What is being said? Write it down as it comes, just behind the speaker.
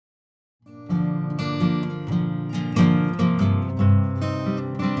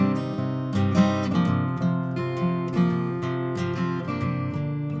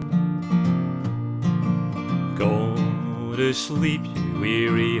to sleep, you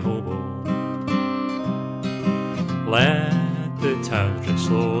weary hobo. Let the town drift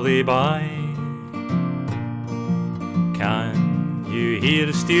slowly by. Can you hear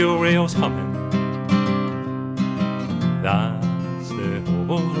the steel rails humming? That's the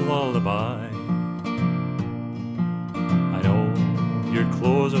hobo lullaby. I know your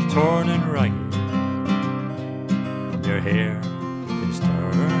clothes are torn and ragged, your hair is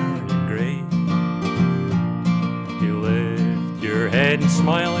turning grey. You lift your head and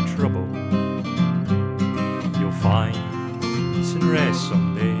smile in trouble. You'll find peace and rest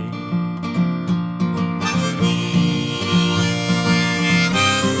someday.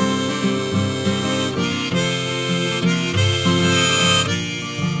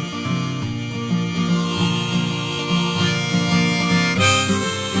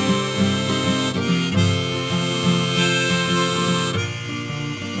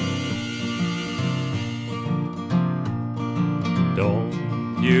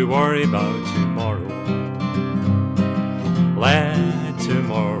 You worry about tomorrow. Let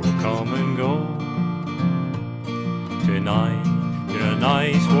tomorrow come and go. Tonight you're a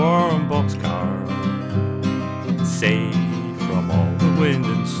nice warm boxcar, safe from all the wind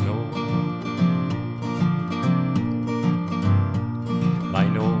and snow. I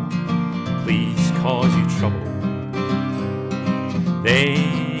know please cause you trouble.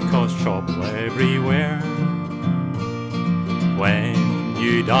 They cause trouble everywhere. When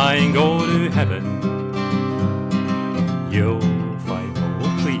you die and go to heaven, you'll find no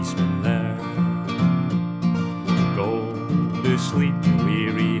policeman there. Go to sleep, you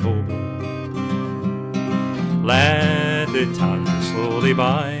weary hobo. Let the time slowly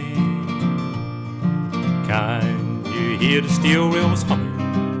by. Can you hear the steel rails humming?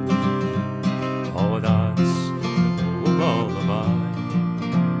 Oh, that's the lullaby.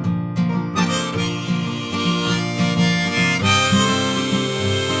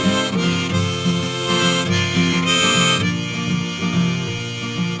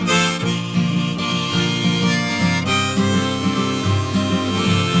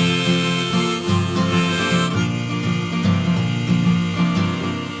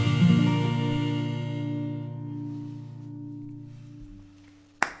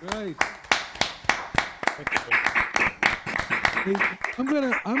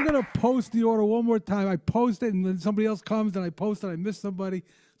 I'm gonna post the order one more time. I post it and then somebody else comes and I post it. I miss somebody,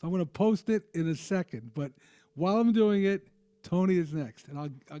 so I'm gonna post it in a second. But while I'm doing it, Tony is next, and I'll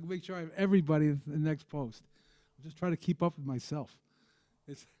make sure I have everybody in the next post. I'm just trying to keep up with myself.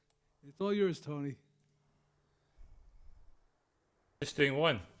 It's all yours, Tony. Just doing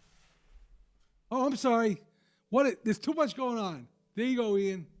one. Oh, I'm sorry. There's too much going on. There you go,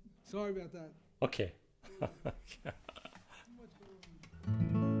 Ian. Sorry about that. Okay.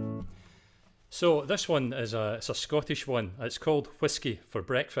 So this one is it's a Scottish one. It's called Whiskey for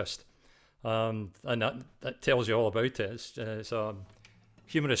Breakfast, and that tells you all about it. It's a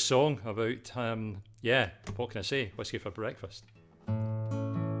humorous song about yeah, what can I say? Whiskey for breakfast.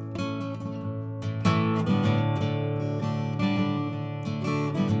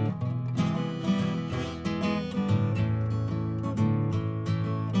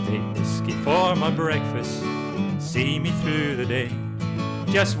 Take whiskey for my breakfast, see me through the day.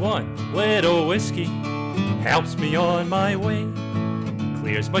 Just one little whiskey helps me on my way.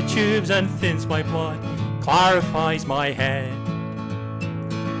 Clears my tubes and thins my blood, clarifies my head.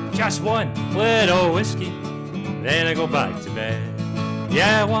 Just one little whiskey, then I go back to bed.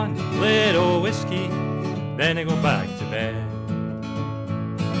 Yeah, one little whiskey, then I go back to bed.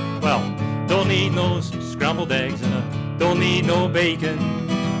 Well, don't need no scrambled eggs and I don't need no bacon.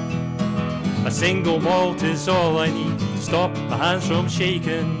 A single malt is all I need to stop my hands from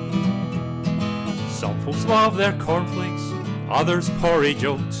shaking. Some folks love their cornflakes, others porridge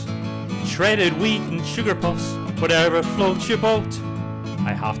oats, shredded wheat and sugar puffs, whatever floats your boat.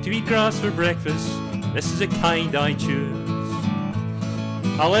 I have to eat grass for breakfast, this is the kind I choose.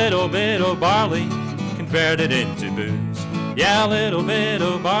 A little bit of barley, converted into booze. Yeah, a little bit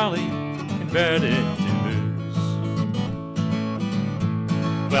of barley, converted into booze.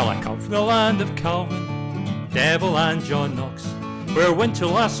 Well, I come from the land of Calvin, Devil and John Knox, where winter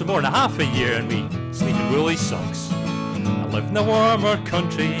lasts for more than half a year and we sleep in woolly socks. I live in a warmer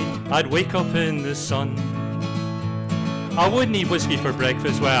country, I'd wake up in the sun. I wouldn't eat whiskey for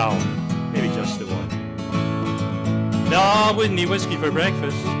breakfast, well, maybe just the one. No, I wouldn't eat whiskey for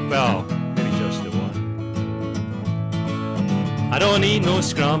breakfast, well, maybe just the one. I don't need no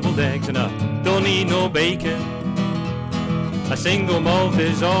scrambled eggs and I don't need no bacon. A single malt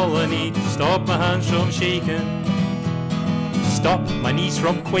is all I need to stop my hands from shaking, stop my knees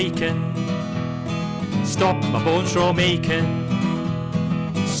from quaking, Stop my bones from aching,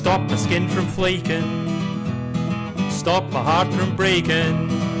 stop my skin from flaking, stop my heart from breaking.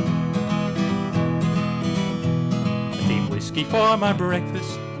 I take whiskey for my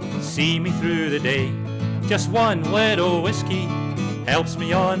breakfast, see me through the day. Just one little whiskey helps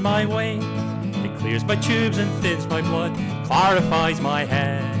me on my way. It clears my tubes and thins my blood, clarifies my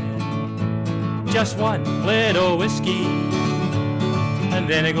head. Just one little whiskey, and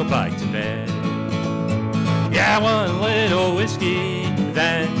then I go back to bed. Yeah, one little whiskey,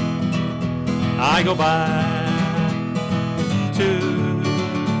 then I go back to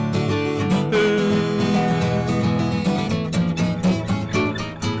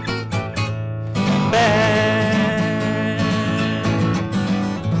bed.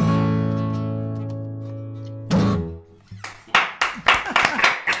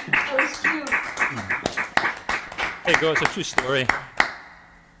 That was cute. There you go, it's a true story.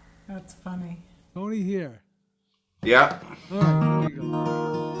 That's funny. Tony here. Yeah. All right, here we go.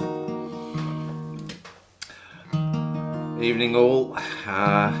 Evening all.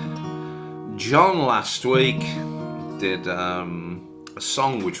 John last week did a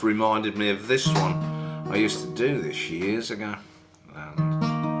song which reminded me of this one. I used to do this years ago. And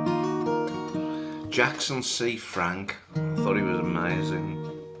Jackson C. Frank. I thought he was amazing.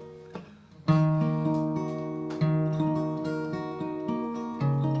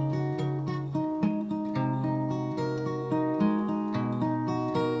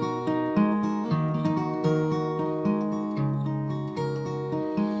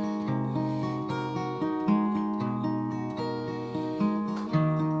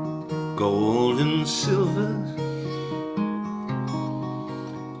 Gold and silver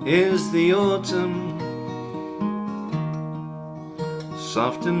is the autumn,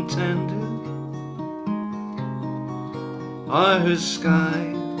 soft and tender are her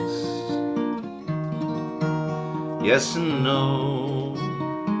skies. Yes and no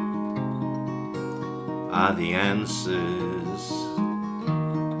are the answers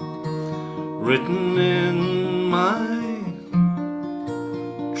written in my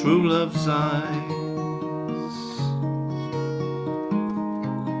true love's eyes.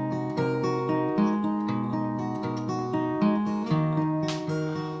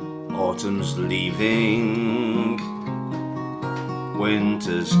 Autumn's leaving,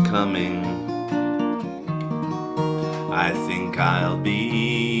 winter's coming. I think I'll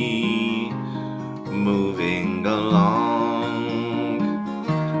be moving along.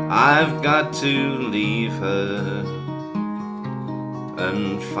 I've got to leave her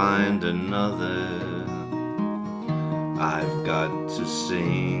and find another. I've got to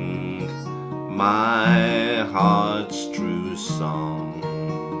sing my heart's true song.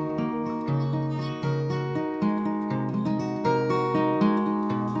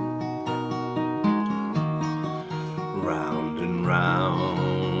 Round and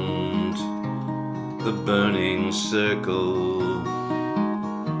round the burning circle,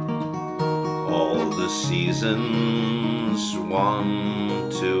 all the seasons, 1,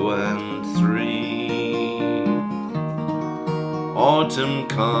 2, and 3. Autumn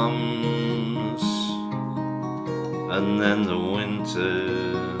comes, and then the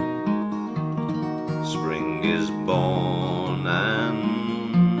winter. Spring is born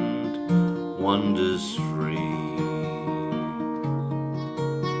and wanders free.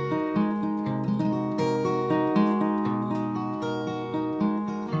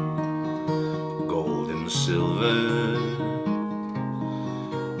 Silver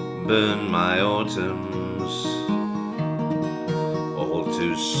burn my autumns, all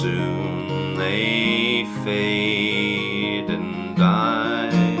too soon they fade and die.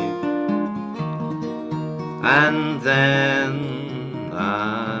 And then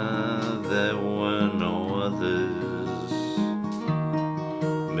there were no others.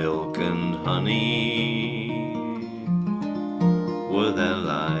 Milk and honey were their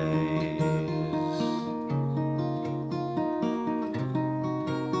lives.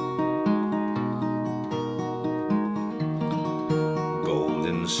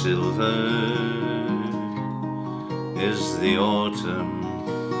 Silver is the autumn,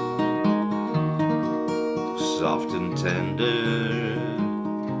 soft and tender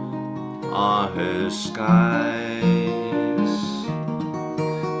are her skies.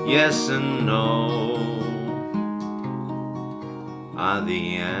 Yes and no are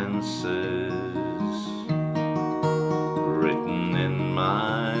the answers written in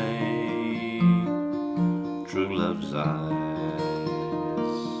my true love's eyes.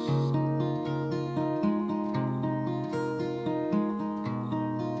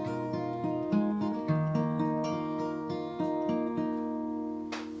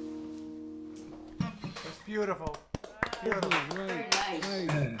 Beautiful. Beautiful. Very nice.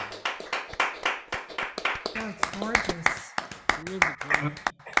 Nice. That's gorgeous. Terrific, Tony.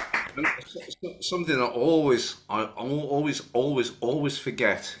 Something I always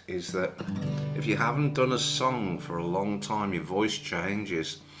forget is that if you haven't done a song for a long time, your voice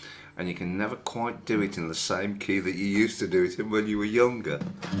changes, and you can never quite do it in the same key that you used to do it in when you were younger.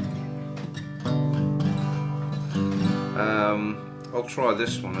 I'll try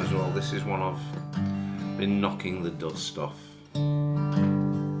this one as well. This is one I've been knocking the dust off.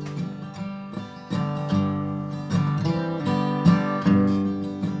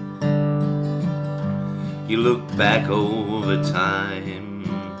 You look back over time,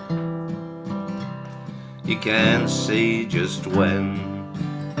 you can't say just when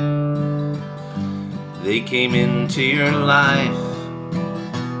they came into your life,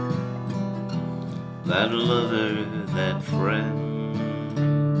 that lover, that friend,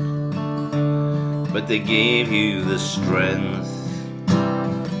 but they gave you the strength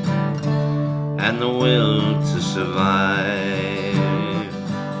and the will to survive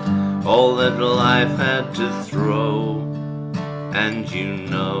all that life had to throw, and you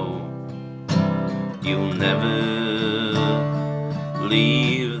know you'll never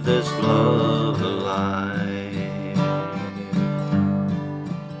leave this love alive.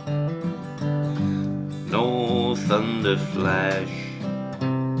 No thunder flash,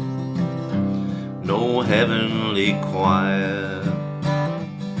 no heavenly choir,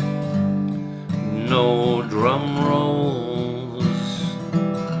 no drum rolls,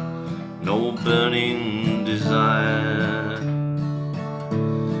 no burning desire,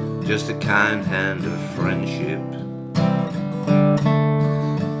 just a kind hand of friendship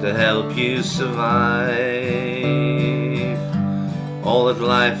to help you survive all that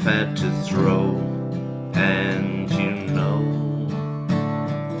life had to throw, and you know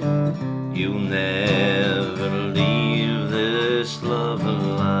you'll never leave this love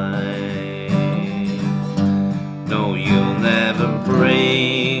alive. No, you'll never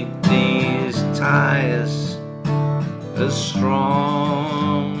break these ties as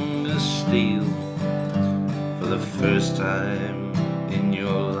strong as steel. For the first time in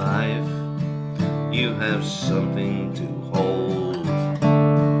your life, you have something to hold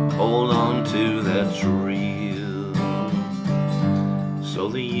on to that's real. So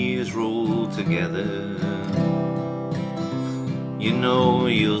the years roll together, you know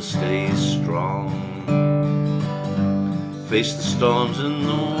you'll stay strong, face the storms and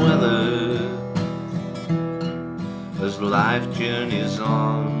the weather as life journeys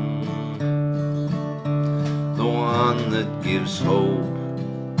on. The one that gives hope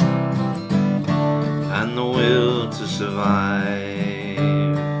and the will to survive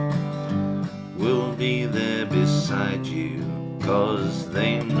will be there beside you, 'cause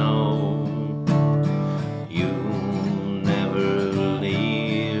they know you'll never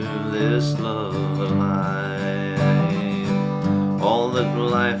leave this love alive. All that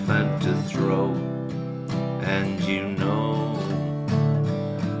life had to throw, and you know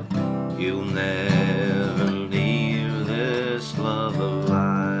you'll never leave this love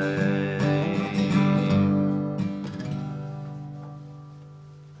alive.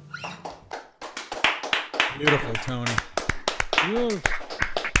 Beautiful, Tony. Beautiful.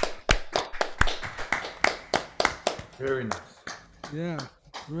 Very nice. Yeah,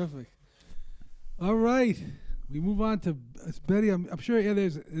 terrific. All right, we move on to Betty. I'm sure it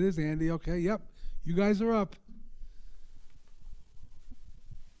is Andy. Okay, yep. You guys are up.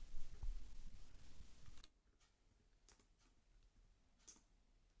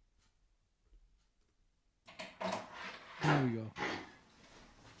 There we go.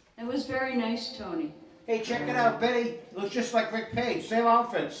 It was very nice, Tony. Hey, check it out, Betty. Looks just like Ric Page. Same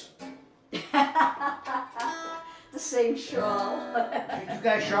outfits. The same shawl. You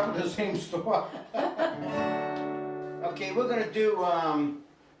guys shop at the same store. Okay, we're gonna do a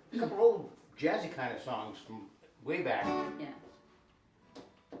couple old jazzy kind of songs from way back. Yeah.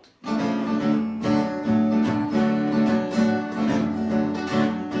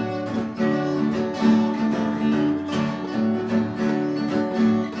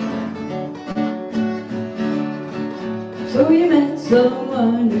 So you met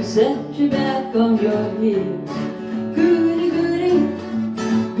someone who set you back on your heels. Goody, goody.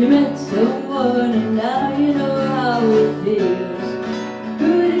 You met someone and now you know how it feels.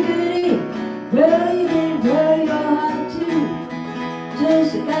 Goody, goody. Well, you didn't wear your heart too.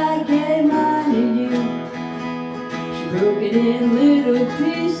 Just a guy came on to you. She broke it in little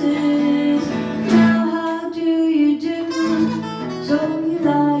pieces. Now how do you do? So you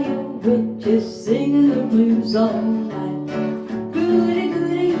lie awake just singing the blues all night. Goody,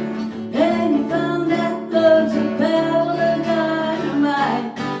 goody, and you found that love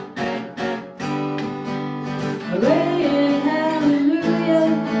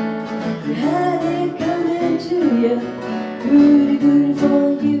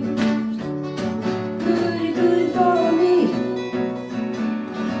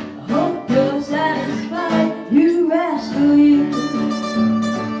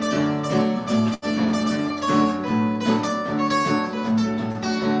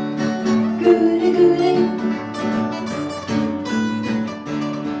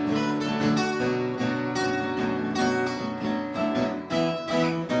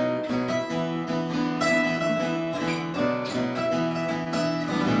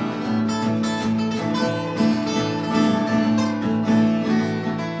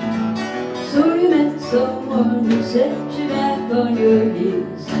someone who set you back on your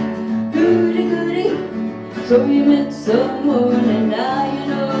heels. Goody, goody, so you met someone and now you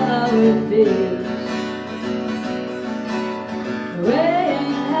know how it feels. Rain,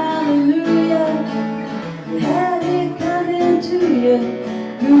 hallelujah, you had it coming to you.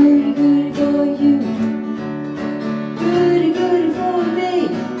 Goody, goody for you, goody, goody for me.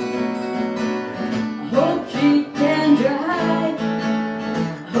 I hope she tanned your hide,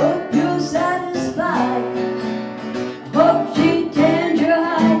 I hope you're satisfied. I hope she tanned your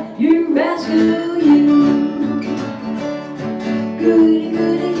hide, you rascal you. Goody,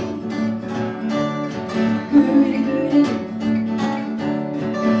 goody, goody, goody,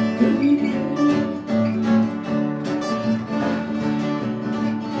 goody, goody.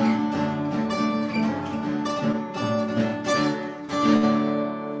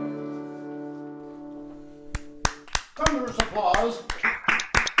 Thunderous applause.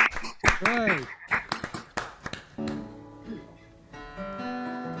 Right.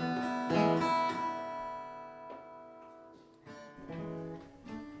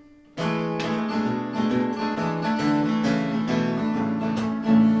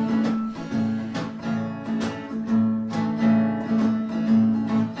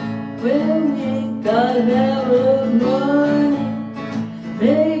 Well, we ain't got a hell of money,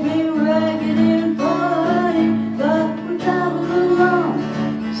 maybe ragged and funny, but we travel along,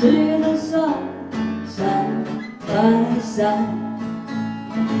 singing a song, side by side.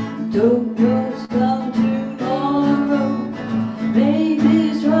 Don't know what's come tomorrow, maybe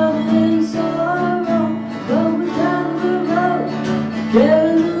it's trouble and sorrow, but we travel the road,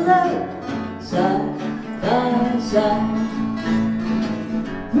 sharing the love, side by side.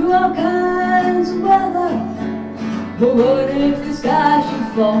 Through all kinds of weather, but what if the sky should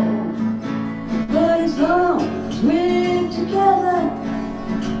fall? But as long as we're together,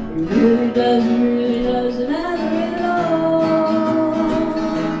 it really doesn't matter at all.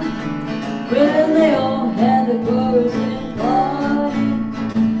 Well, they all had the chorus and party,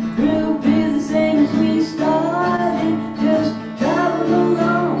 we'll be the same as we started, just travel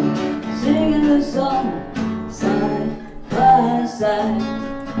along, singing the song, side by side.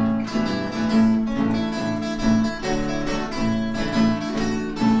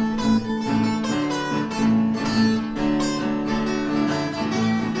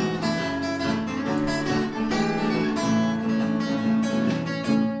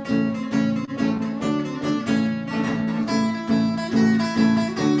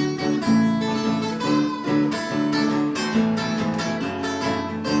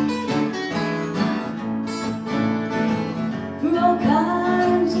 Through all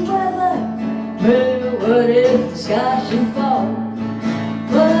kinds of weather, well, what if the sky should fall?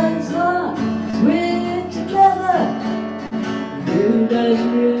 But as long as we're together, it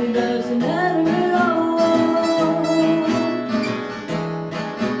really doesn't matter at all.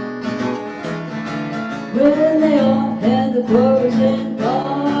 Well, they all had the chorus and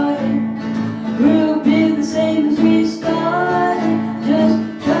party, we'll be the same as we started, just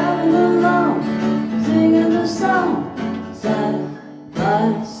traveling along, singing the song, side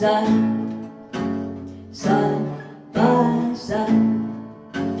by side, side by side,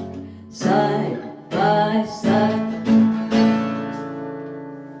 side by side.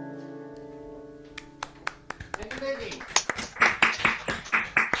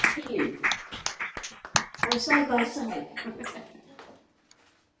 Or side by side.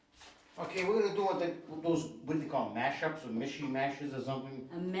 Okay, we're gonna do what those, what do they call them, mashups or mishy mashes or something?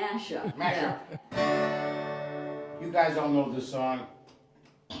 A mashup. Mashup. You guys all know this song.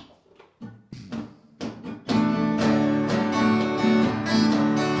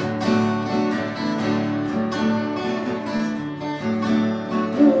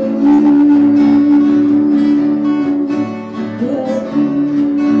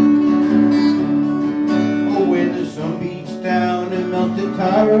 Oh, when the sun beats down and melts the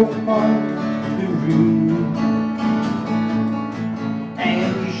tire apart the roof,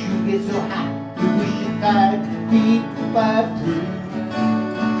 and your shoe gets so hot you wish you died feet by two.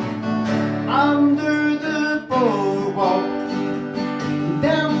 Under the boardwalk,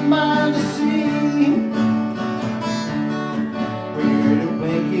 down by the sea, where the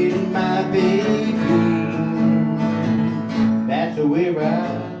blanket and my baby, that's where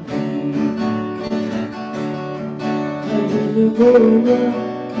I'll be. Under the boardwalk,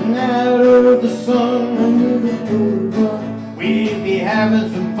 and out of the sun, under the boardwalk, we'll be having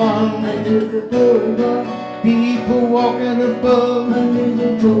some fun. Under the boardwalk, people walking above. Under the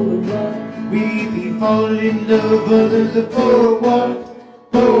boardwalk, we'll be falling in love. Under the boardwalk,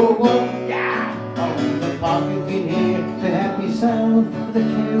 boardwalk, yeah. On the park you can hear the happy sound of the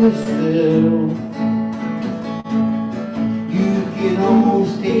carousel. can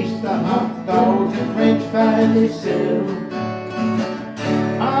almost taste the hot dogs and french fries they sell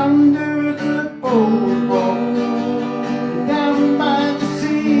under the boardwalk down by the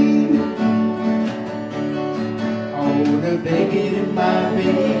sea. Oh, the bacon and my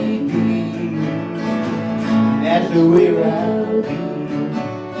baby, that's where I'll be.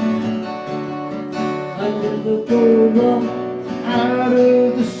 Under the boardwalk, out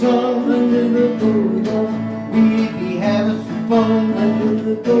of the sun, under the boardwalk, we'll be having some fun. Under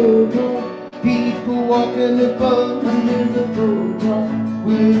the boardwalk, people walking above. Under the boardwalk,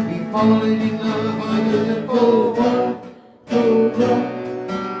 we'll be falling in love. Under the boardwalk, boardwalk.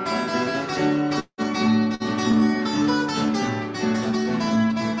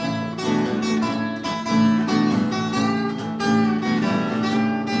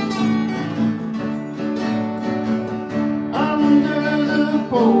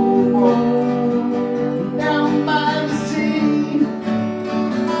 Down by the sea.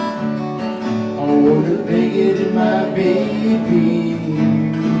 Oh, the bacon in my baby,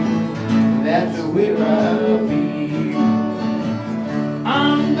 that's where I'll be.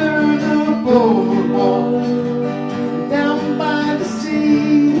 Under the boardwalk, down by the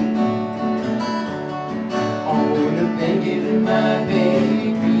sea. Oh, the bacon in my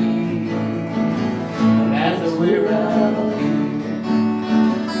baby, that's where I'll be.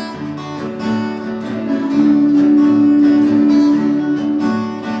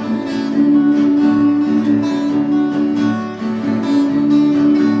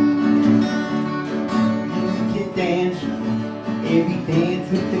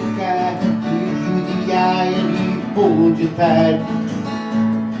 Hold you tight.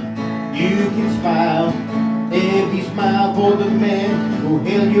 You can smile, every smile for the man who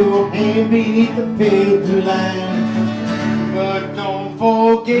held your hand beneath the paper line. But don't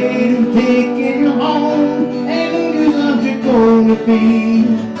forget who's taking you home and whose arms you're gonna be.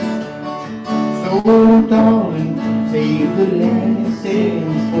 So darling, save the last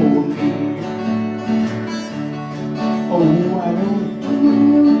dance for me. Oh, I don't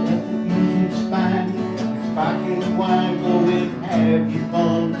that the music's fine. Sparkling wine, go and have your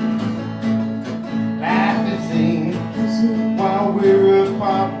fun. Laugh and sing while we're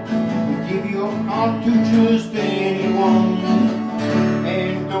apart. We'll give your heart to just anyone.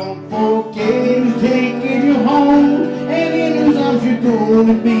 And don't forget who's taking you home and in whose arms you're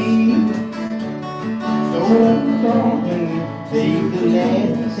gonna be. So darling, save the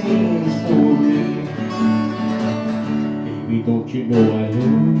last things for me. Baby, don't you know I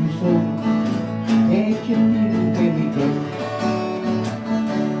love you so? Can't you feel when we go?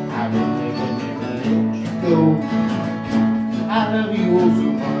 I will never let you go. I love you oh so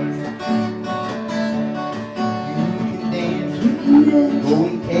much. You can dance, go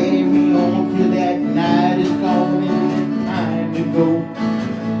and carry on till that night is gone and time to go.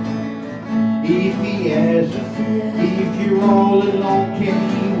 If he asks if you're all alone, can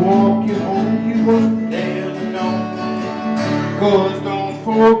he walk you home? You won't dare to know. 'Cause don't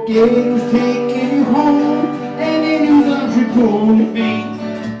forget who's taking you home and in whose arms you're gonna be.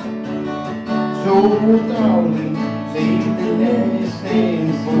 So darling, save the last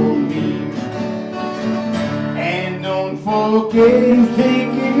dance for me. And don't forget who's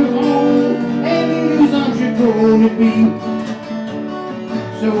taking you home and in whose arms you're gonna be.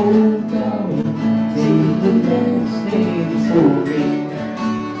 So darling, save the last dance for me.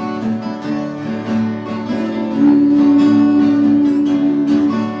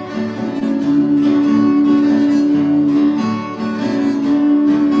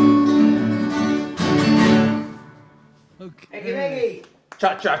 Okay. Cha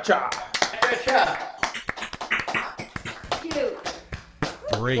cha cha.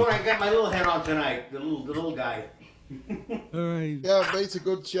 Great. Sorry, I got my little head on tonight. The little guy. All right. Yeah, mate, a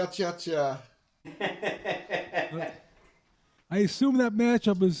good cha cha cha. I assume that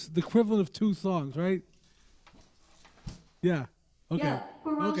matchup is the equivalent of 2 songs, right? Yeah. Okay. Yeah,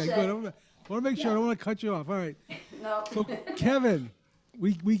 we're all okay, set. good. I want to make sure. I don't want to cut you off. All right. No. So, Kevin,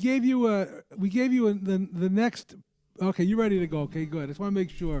 we gave you the next. Okay, you ready to go? Okay, good. I just want to make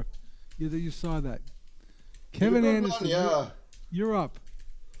sure that you saw that. Kevin Anderson, yeah. you're up.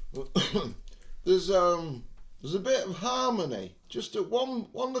 There's a bit of harmony just at one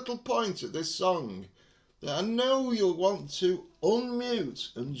little point of this song that I know you'll want to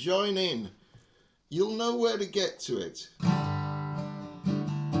unmute and join in. You'll know where to get to it.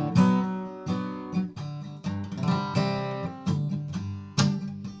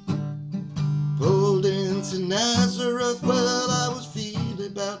 Pulled into Nazareth, well, I was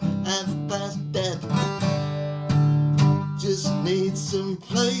feeling about half past dead. Just need some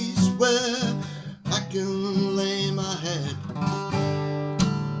place where I can lay my head.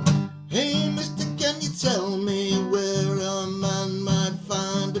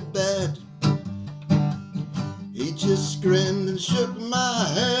 my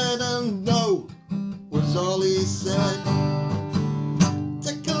head and no was all he said.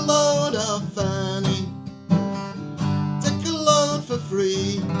 Take a load of Fanny, take a load for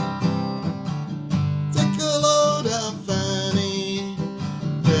free. Take a load of Fanny,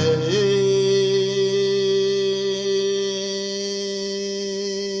 hey.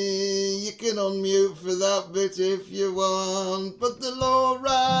 You can unmute for that bit if you want, but the law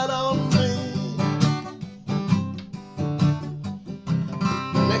right on me.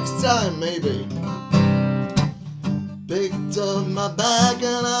 Next time maybe. Picked up my bag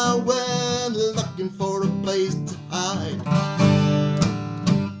and I went looking for a place to hide.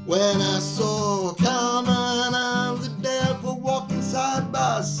 When I saw Carmen and the devil walking side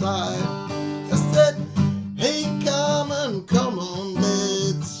by side, I said, hey Carmen, come on,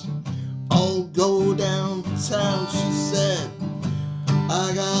 let's all go downtown. She said,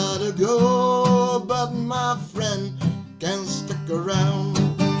 I gotta go, but my friend can't stick around.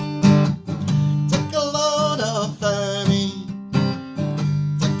 Take a load of Fanny,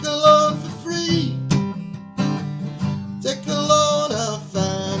 take a load for free. Take a load of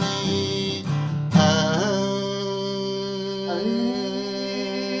Fanny,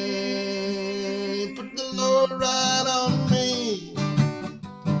 put the load right on me.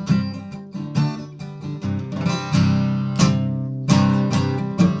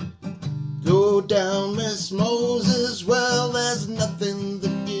 Go down, Miss Moses, well, there's nothing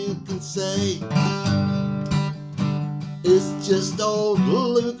that you can say. It's just old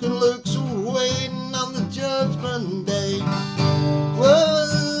Luke and Luke's waiting on the judgment day. Well,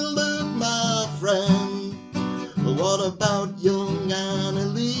 Luke, my friend, what about young Anna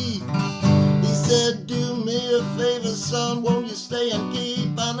Lee? He said, do me a favor, son, won't you stay and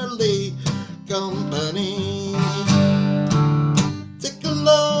keep Anna Lee company? Take a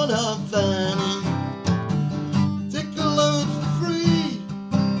load of Fanny, take a load for free.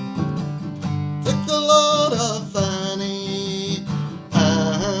 Take a load of Fanny,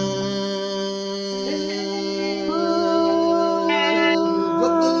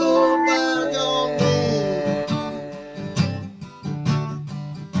 put the load back on me.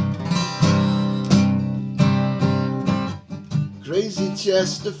 Crazy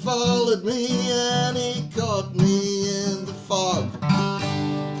Chester followed me and he caught me in the fog.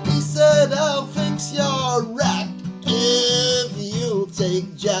 He said, I'll fix your rat if you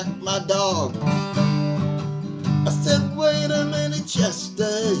take Jack, my dog. I said, wait a minute,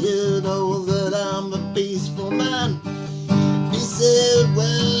 Chester, you know that I'm a peaceful man. He said,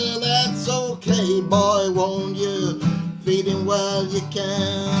 well, that's okay, boy, won't you feed him while you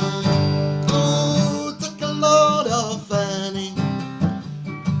can? Oh, take a load of Fanny,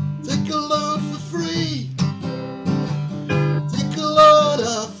 take a load for free. Take a load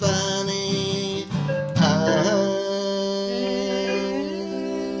of Fanny,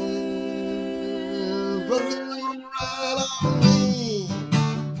 put the load right on me.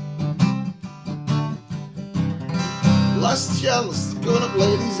 Last chance, going up,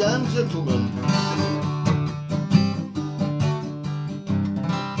 ladies and gentlemen.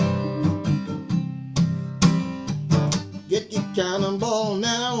 Get your cannonball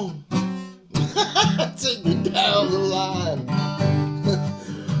now. Take me down the line.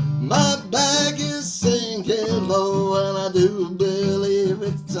 My bag is sinking low, and I do believe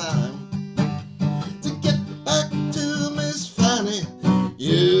it's time to get back to Miss Fanny.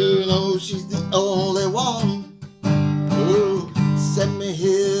 You know she's the only one who sent me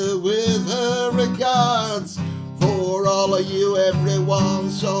here with her regards for all of you, everyone.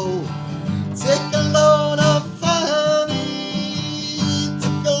 So take a load of Fanny,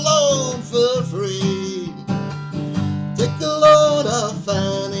 take a load for free. Take a load of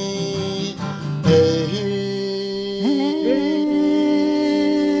Fanny, hey,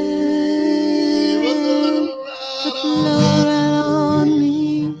 with a little right on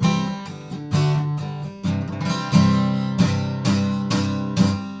me.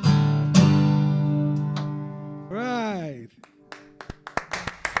 Right.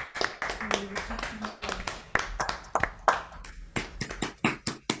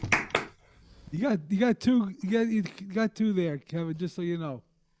 You got two there, Kevin, just so you know.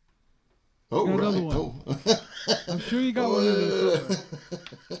 Oh, got another right. one. Oh. I'm sure you got one in there somewhere.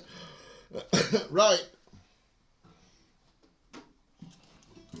 Right.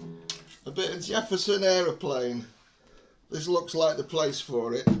 A bit of Jefferson Aeroplane. This looks like the place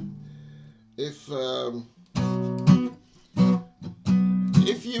for it. If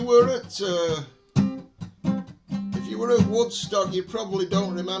you were at Woodstock, you probably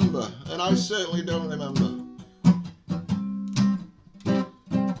don't remember, and I certainly don't remember.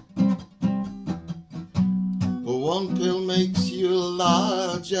 Well, one pill makes you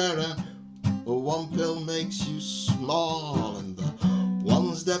larger, and one pill makes you small, and the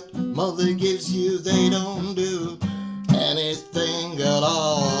ones that mother gives you, they don't do anything at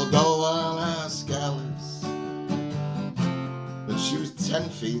all. Go and ask Alice, but she was 10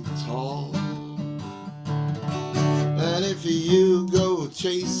 feet tall. And if you go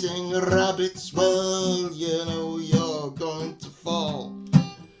chasing rabbits, well, you know you're going to fall.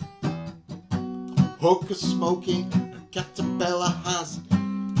 Hookah smoking caterpillar has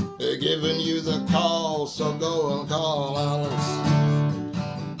given you the call, so go and call Alice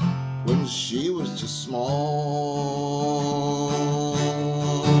when she was just small.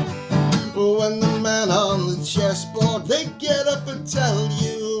 When the man on the chessboard, they get up and tell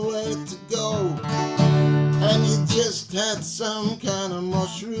you where to go, and you just had some kind of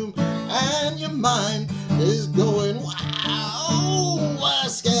mushroom, and your mind is going, wow,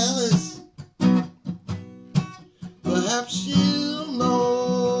 ask Alice. Perhaps she'll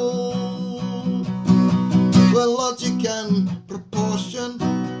know. Well, logic and proportion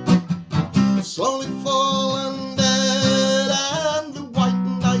slowly falling dead, and the white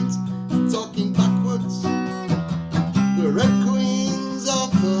knight talking backwards. The red queen's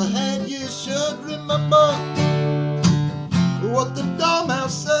off her head. You should remember what the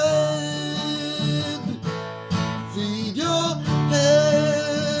dormouse said. Feed your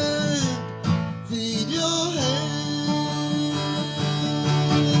head, feed your head.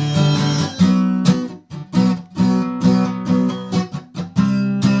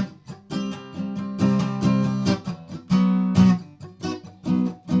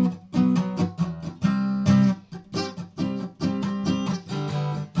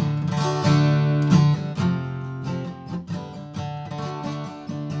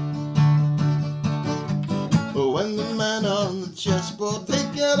 When the man on the chessboard, they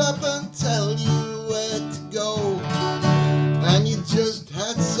get up and tell you where to go, and you just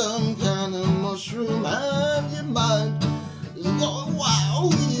had some kind of mushroom, and your mind is going, wow,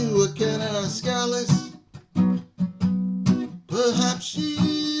 you can ask Alice. Perhaps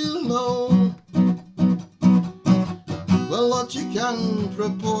she'll know. Well, logic and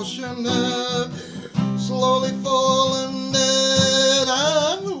proportion slowly falling dead,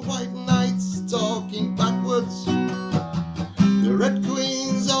 and the white knight's talking backwards. The red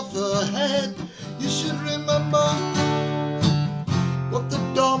queen's off her head. You should remember what the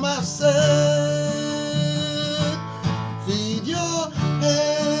dormouse said. Feed your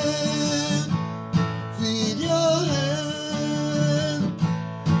head, feed your head,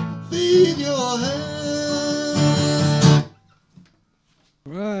 feed your head.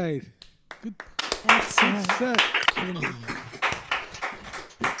 Right. Good. Excellent. Good set.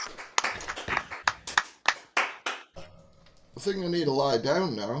 I think I need to lie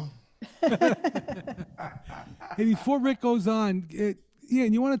down now. Hey, before Rick goes on,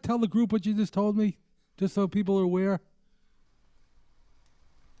 Ian, you want to tell the group what you just told me, just so people are aware?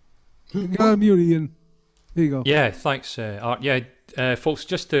 You got to mute, Ian. There you go. Yeah, thanks, Art. Yeah,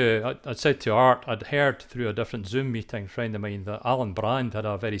 folks, I said to Art, I'd heard through a different Zoom meeting, a friend of mine, that Alan Brand had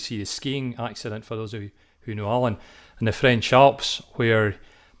a very serious skiing accident, for those of you who know Alan, in the French Alps, where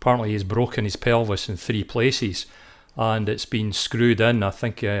apparently he's broken his pelvis in 3 places. And it's been screwed in. I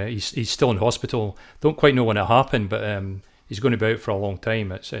think he's still in hospital. Don't quite know when it happened, but he's going to be out for a long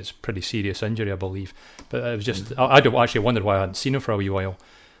time. It's pretty serious injury, I believe. But it was just I don't actually wondered why I hadn't seen him for a wee while.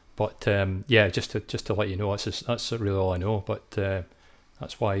 But yeah, just to let you know, that's really all I know. But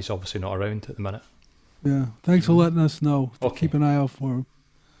that's why he's obviously not around at the minute. Yeah, thanks for letting us know. Okay. Keep an eye out for him.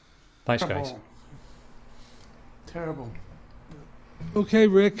 Thanks, guys. Terrible. Okay,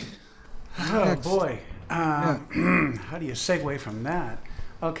 Rick. Oh Next. boy. How do you segue from that?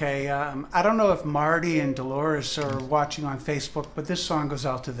 Okay, I don't know if Marty and Dolores are watching on Facebook, but this song goes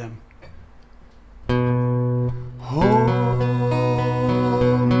out to them. Oh,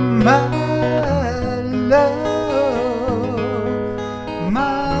 my love,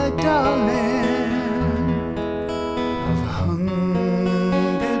 my darling, I've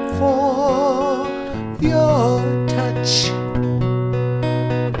hungered for your touch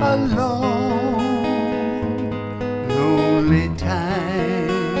alone. Lonely time,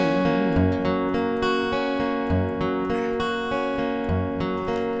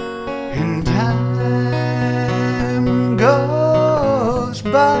 and time goes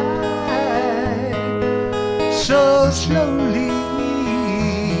by so slowly,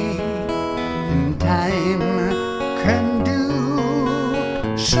 and time can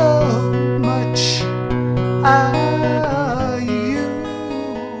do so much. Are you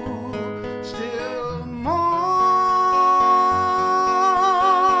still more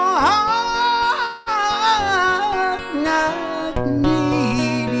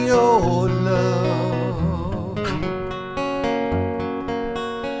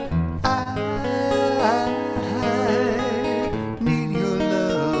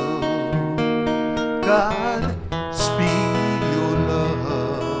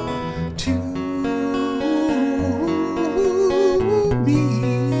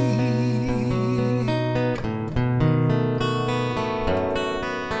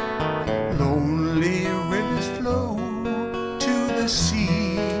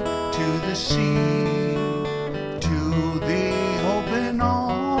the sea, to the open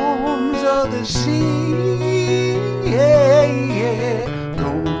arms of the sea. Yeah, yeah.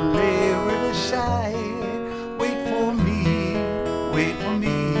 Lonely riverside, wait for me, wait for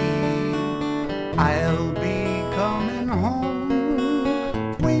me. I'll be coming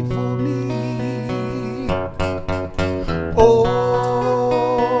home, wait for me.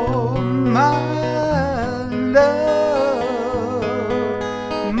 Oh, my love,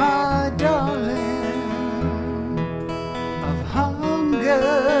 my darling, I've hunger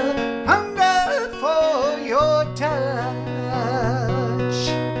for your touch,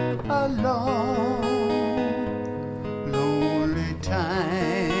 a long, lonely time.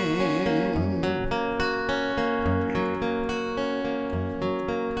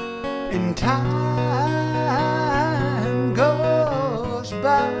 In time goes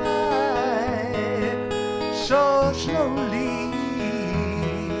by so slowly,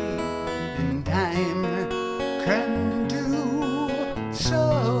 and time can do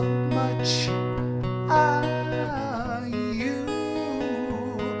so much. Are you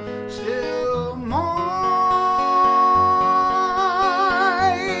still mine?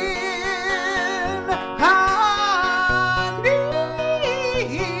 I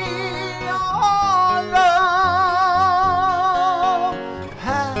need your love. I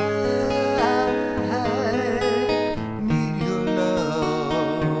need your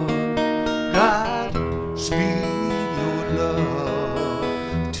love. God speed your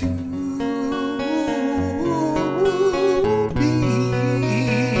love to me.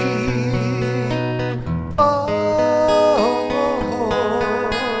 Oh,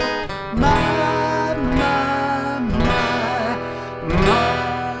 my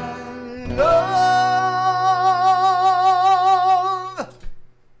love.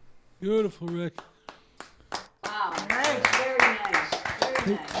 Beautiful, Rick. Wow. Nice. Very nice.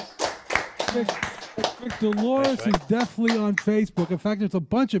 Very nice. Rick, Dolores Thanks, Rick. is definitely on Facebook. In fact, there's a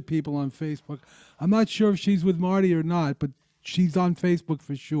bunch of people on Facebook. I'm not sure if she's with Marty or not, but she's on Facebook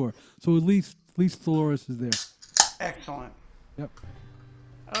for sure. So at least Dolores is there. Excellent. Yep.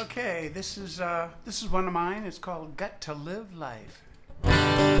 Okay, this is one of mine. It's called "Got to Live Life."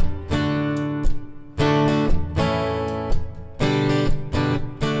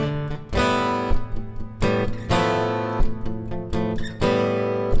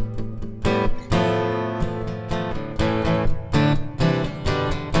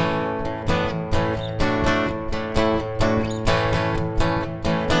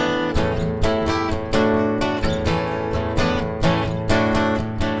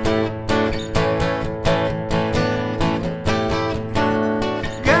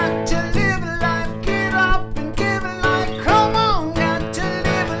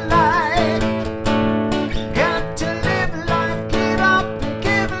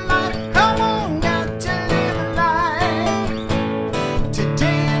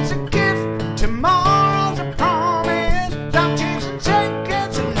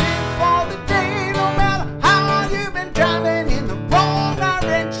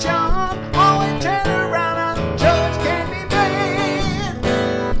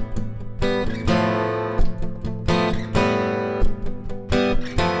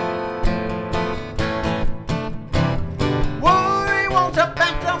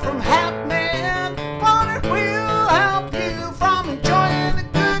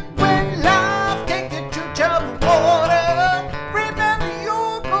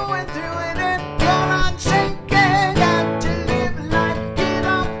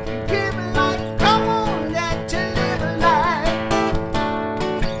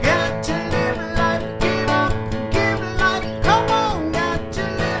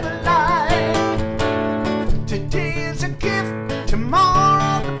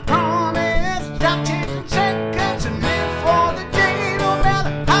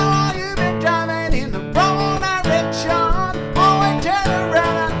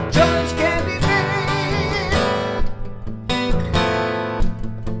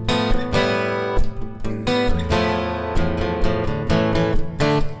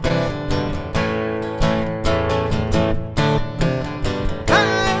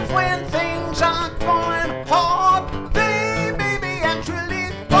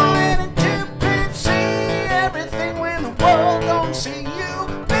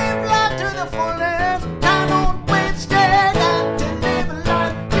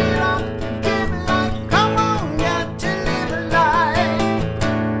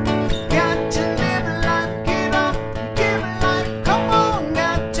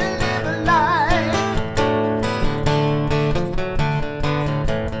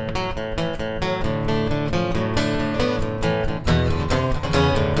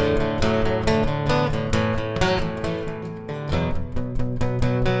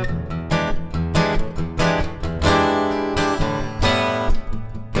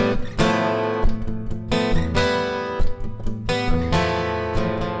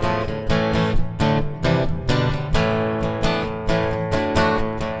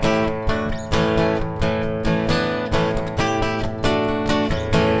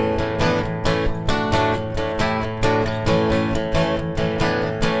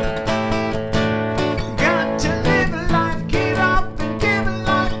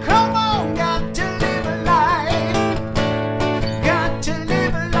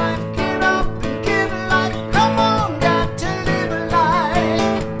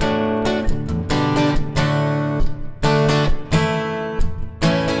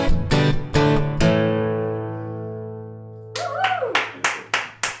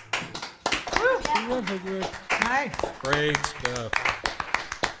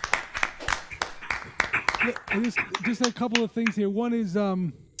 just a couple of things here. One is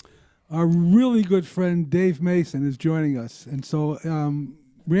our really good friend Dave Mason is joining us, and so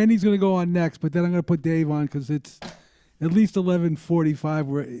Randy's going to go on next, but then I'm going to put Dave on because it's at least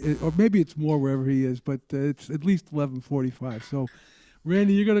 11:45, or maybe it's more wherever he is, but it's at least 11:45. So,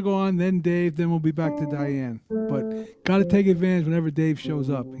 Randy, you're going to go on, then Dave, then we'll be back to Diane. But got to take advantage whenever Dave shows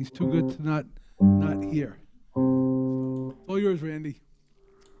up. He's too good to not hear. All yours, Randy.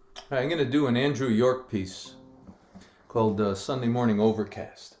 I'm going to do an Andrew York piece called Sunday Morning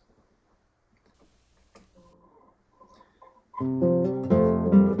Overcast.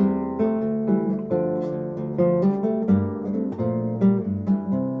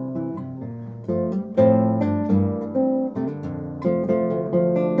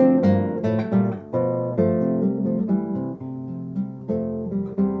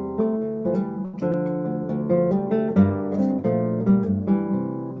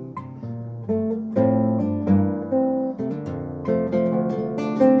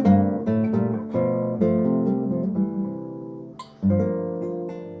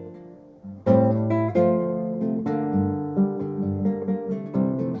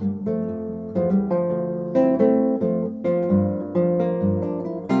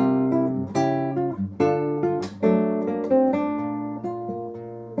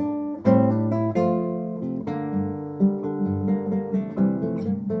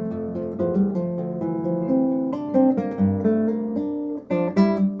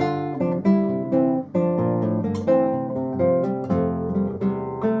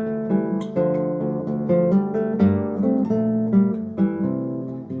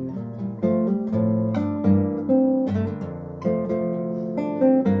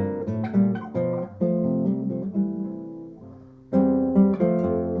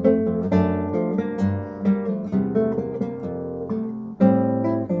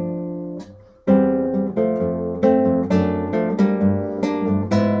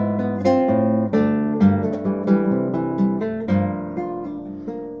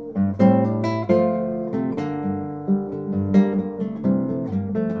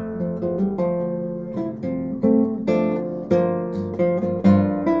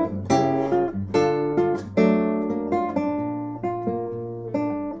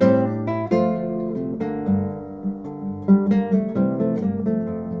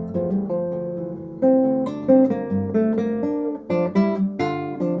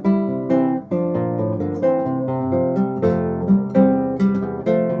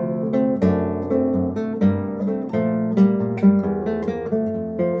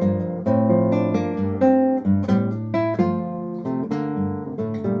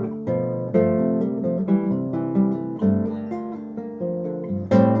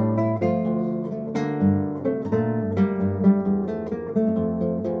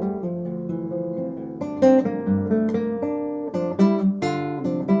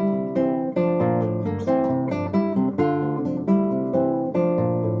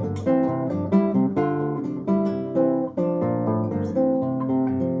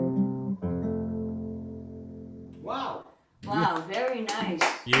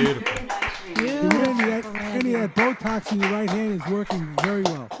 Botox in your right hand is working very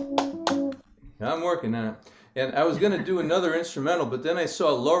well. I'm working on it. And I was going to do another instrumental, but then I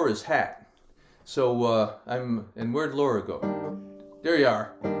saw Laura's hat. So and where'd Laura go? There you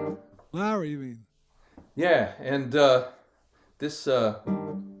are. Lara, you mean? Yeah, and this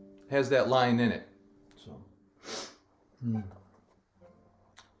has that line in it. So.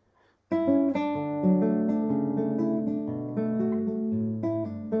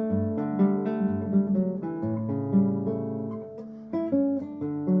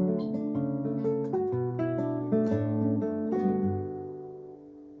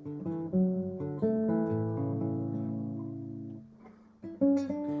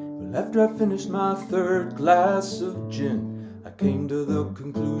 After I finished my third glass of gin, I came to the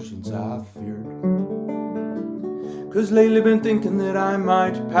conclusions I feared. 'Cause lately been thinking that I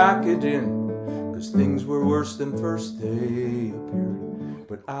might pack it in, 'cause things were worse than first they appeared.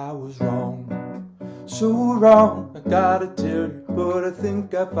 But I was wrong, so wrong, I gotta tell you. But I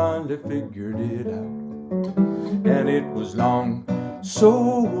think I finally figured it out. And it was long, so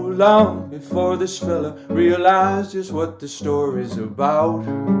long, before this fella realized just what the story's about.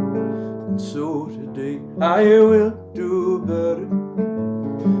 And so today I will do better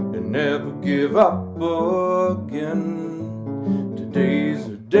and never give up again. Today's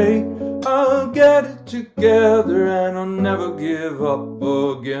the day I'll get it together and I'll never give up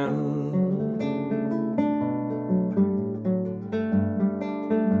again.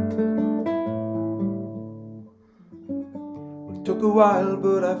 It took a while,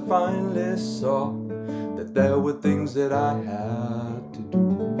 but I finally saw that there were things that I had to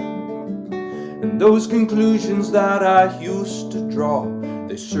do. And those conclusions that I used to draw,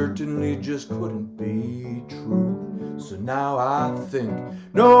 they certainly just couldn't be true. So now I think,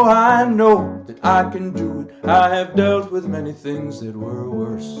 no, I know that I can do it. I have dealt with many things that were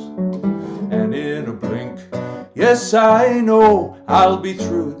worse. And in a blink, yes, I know I'll be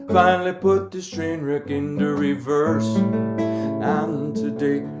through it. Finally put this train wreck into reverse. And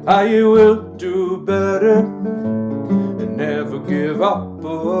today I will do better and never give up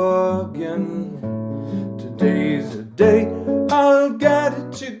again. Today's a day I'll get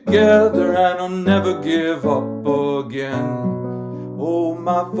it together and I'll never give up again. Oh,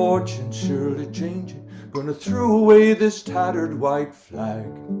 my fortune's surely changing. Gonna throw away this tattered white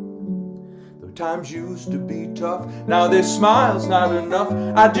flag. Though times used to be tough, now this smile's not enough.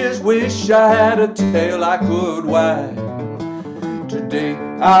 I just wish I had a tail I could wag. Today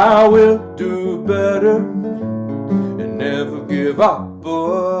I will do better and never give up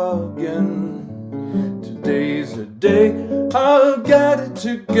again. Today's a day I'll get it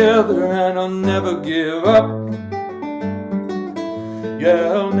together and I'll never give up.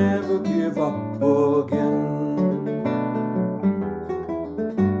 Yeah, I'll never give up again.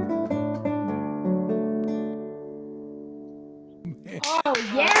 Oh,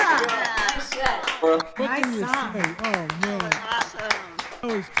 yeah. What Nice can you song. say? Oh, man. Awesome. That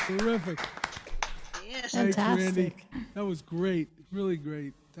was terrific. Yes. Thanks, Randy. Fantastic. That was great. Really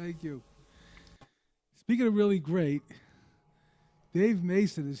great. Thank you. Speaking of really great, Dave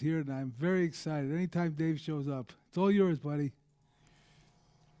Mason is here, and I'm very excited. Anytime Dave shows up, it's all yours, buddy.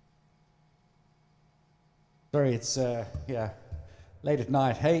 Sorry, it's late at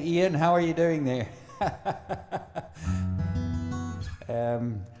night. Hey, Ian, how are you doing there?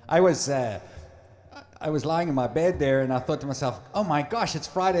 I was lying in my bed there, and I thought to myself, "Oh my gosh, it's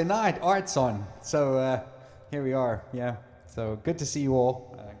Friday night, art's on." So here we are. Yeah. So good to see you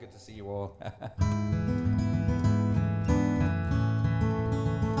all. Good to see you all.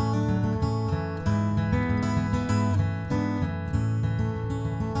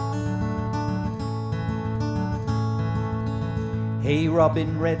 Hey,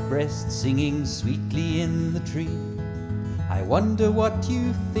 robin redbreast singing sweetly in the tree, I wonder what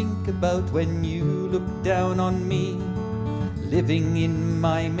you think about when you look down on me, living in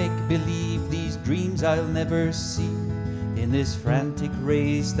my make-believe, these dreams I'll never see, in this frantic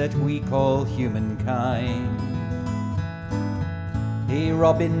race that we call humankind. Hey,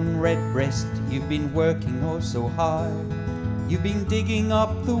 robin redbreast, you've been working oh so hard. You've been digging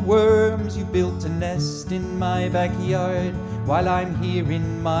up the worms, you built a nest in my backyard, while I'm here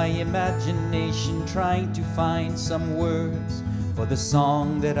in my imagination trying to find some words for the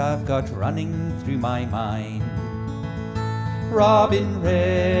song that I've got running through my mind. Robin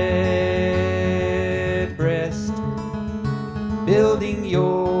redbreast, building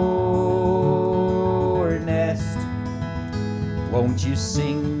your nest, won't you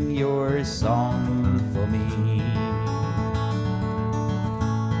sing your song for me?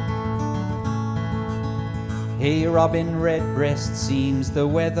 Hey, robin redbreast, seems the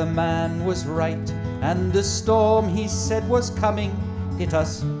weatherman was right, and the storm he said was coming hit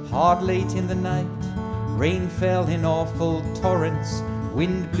us hard late in the night. Rain fell in awful torrents,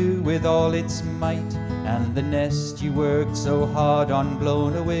 wind blew with all its might, and the nest you worked so hard on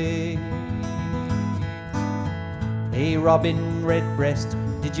blown away. Hey, robin redbreast,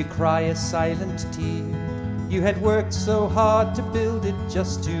 did you cry a silent tear? You had worked so hard to build it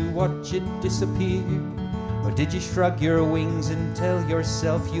just to watch it disappear. Or did you shrug your wings and tell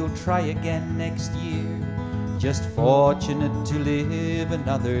yourself you'll try again next year, just fortunate to live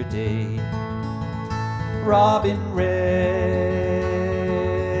another day? Robin redbreast,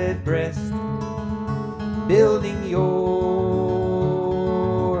 building your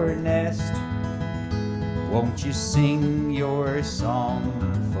nest, won't you sing your song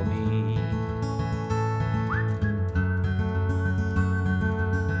for me?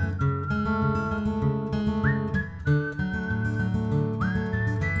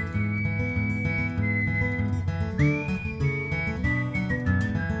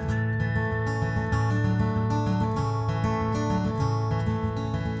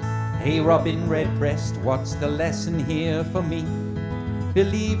 Hey, robin redbreast, what's the lesson here for me?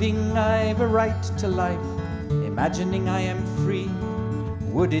 Believing I've a right to life, imagining I am free.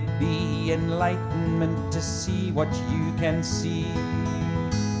 Would it be enlightenment to see what you can see?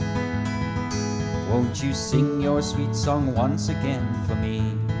 Won't you sing your sweet song once again for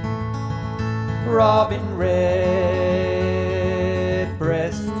me? Robin redbreast,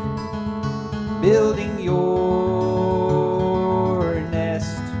 building your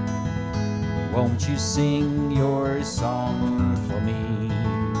nest, won't won't you sing your song for me?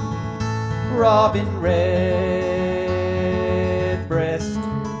 Robin Redbreast,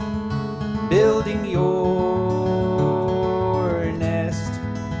 building your nest,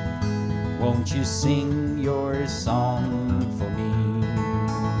 won't you sing your song for me?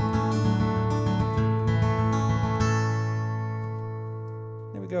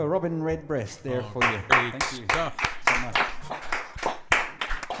 There we go, Robin Redbreast there for you. Thank you so much.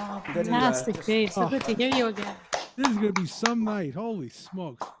 Fantastic, Dave. So good to hear you again. This is going to be some night. Holy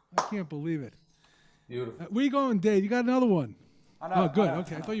smokes. I can't believe it. Beautiful. Where you going, Dave? You got another one? Oh, good.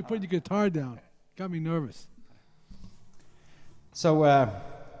 Okay. I thought you put your guitar down. Got me nervous. So,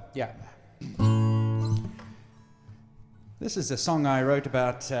 yeah. This is a song I wrote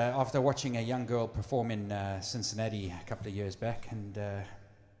about after watching a young girl perform in Cincinnati a couple of years back, and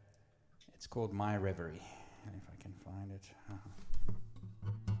it's called My Reverie. And if I can find it.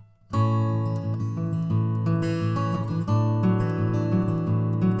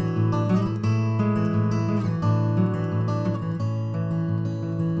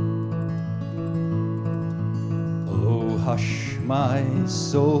 Oh, hush, my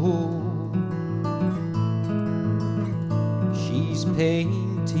soul. She's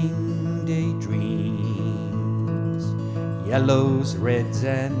painting daydreams, yellows, reds,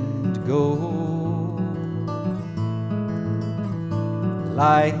 and gold.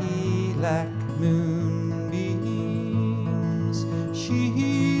 Lilac moonbeams,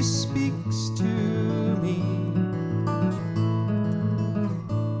 she speaks to me,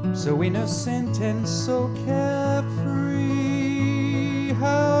 so innocent and so carefree.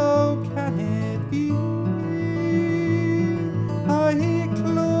 How can it be? I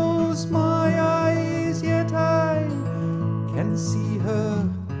close my eyes, yet I can see her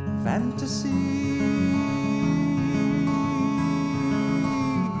fantasy.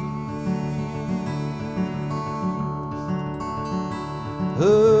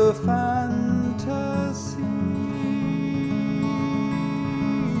 Her fantasy.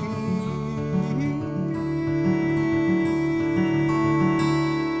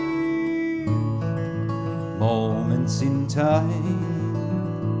 Moments in time,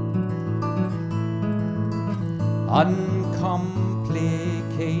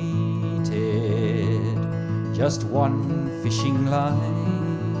 uncomplicated, just one fishing line.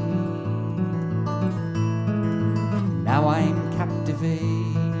 Now I'm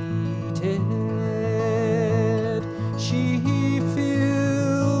captivated. She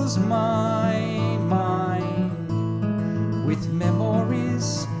fills my mind with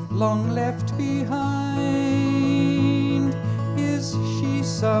memories long left behind. Is she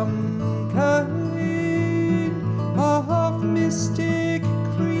some kind of mystic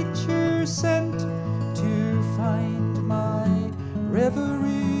creature sent to find my reverie?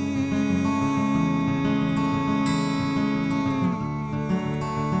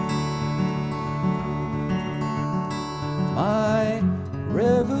 My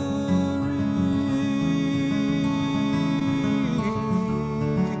reverie.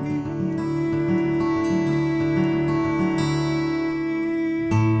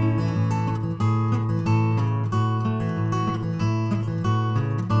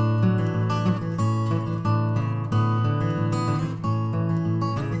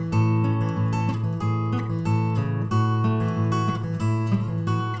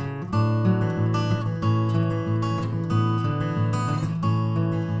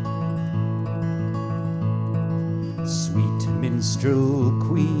 Minstrel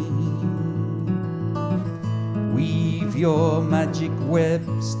queen, weave your magic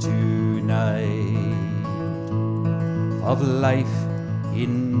webs tonight of life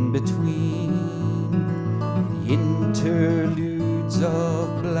in between the interludes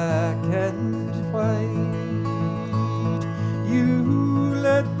of black and white. You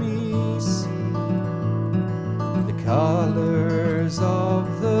let me see the colors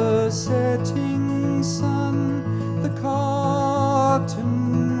of the setting sun, the cottonwood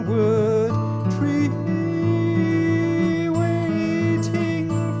tree, waiting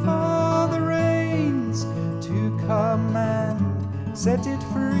for the rains to come and set it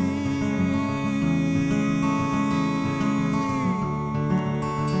free.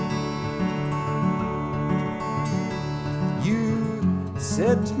 You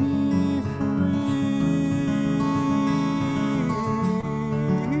set me free.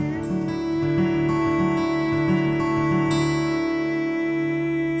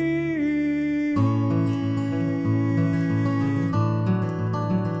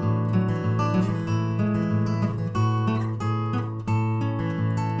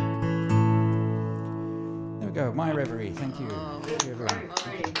 My Reverie. Thank you. Thank you, everyone.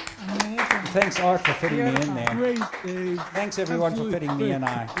 Amazing. thanks, Art, for fitting me in there. Great, Dave. Thanks, everyone, Absolutely for fitting me in.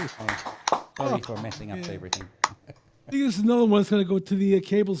 great. Sorry for messing up everything. I think this is another one that's going to go to the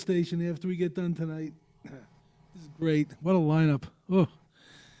cable station after we get done tonight. This is great. What a lineup. Oh.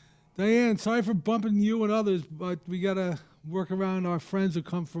 Diane, sorry for bumping you and others, but we got to work around our friends who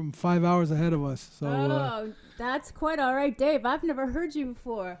come from 5 hours ahead of us. So, that's quite all right, Dave. I've never heard you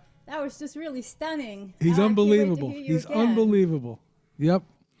before. That was just really stunning. he's I can't wait to unbelievable. hear you He's again. unbelievable. Yep.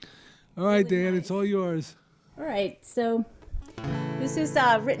 All right, Really Dan, nice. it's all yours. All right, so this is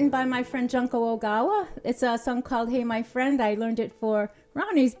written by my friend Junko Ogawa. It's a song called "Hey My Friend." I learned it for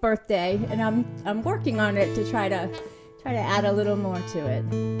Ronnie's birthday, and I'm working on it to try to add a little more to it.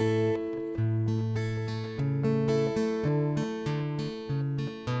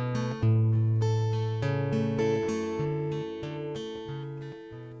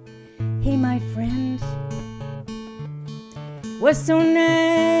 Hey, my friend, was so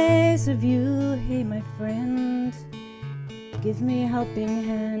nice of you. Hey, my friend, give me a helping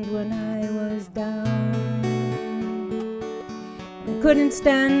hand when I was down. I couldn't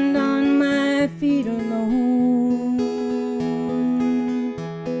stand on my feet alone.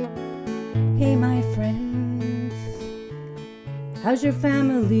 Hey, my friend, how's your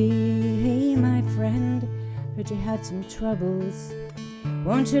family? Hey, my friend, heard you had some troubles.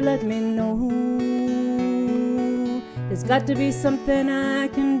 Won't you let me know? There's got to be something I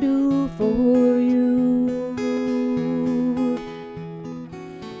can do for you.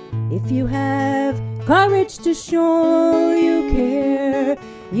 If you have courage to show you care,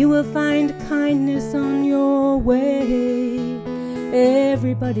 you will find kindness on your way.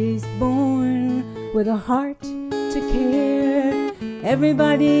 Everybody's born with a heart to care.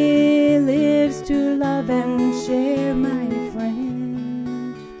 Everybody lives to love and share, my friend.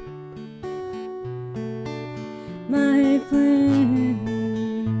 My friend.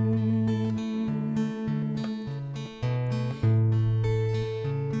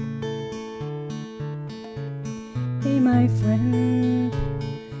 Hey, my friend,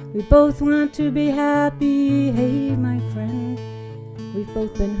 we both want to be happy. Hey, my friend, we've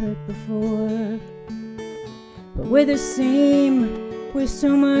both been hurt before, but we're the same. We're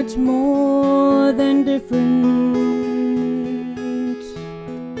so much more than different.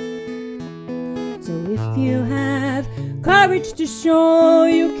 So if you have courage to show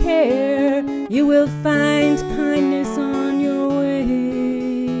you care, you will find kindness on your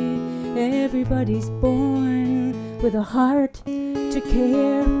way. Everybody's born with a heart to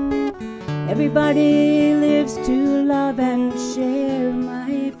care. Everybody lives to love and share,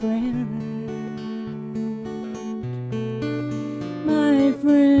 my friend. My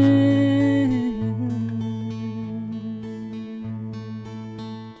friend.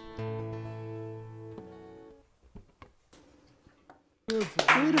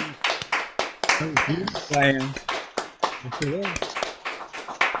 Diane.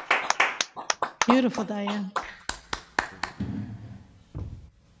 Beautiful, Diane.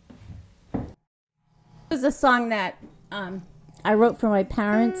 This is a song that I wrote for my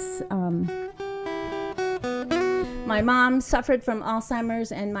parents. My mom suffered from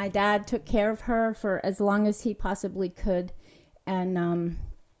Alzheimer's, and my dad took care of her for as long as he possibly could. And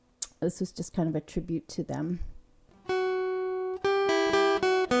this was just kind of a tribute to them.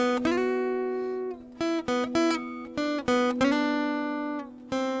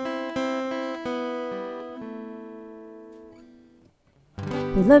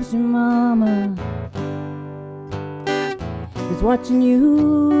 He loves your mama. He's watching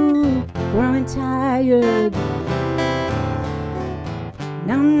you growing tired.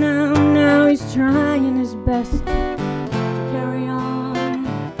 Now he's trying his best to carry on.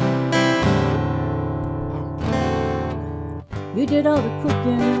 You did all the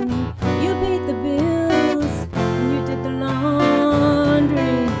cooking, you paid the bills, and you did the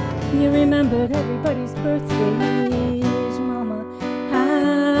laundry. You remembered everybody's birthdays, Mama.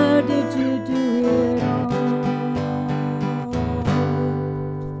 How did you do it all?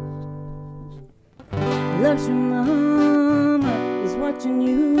 Loves your mama, is watching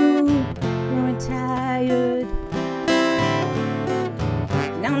you growing tired.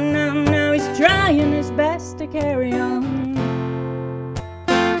 Now he's trying his best to carry on.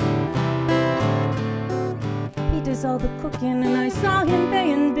 He does all the cooking, and I saw him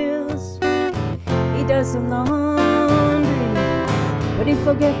paying bills. He does the laundry, but he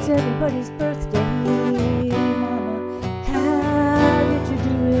forgets everybody's birthday. Mama, how did you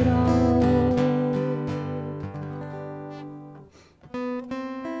do it all?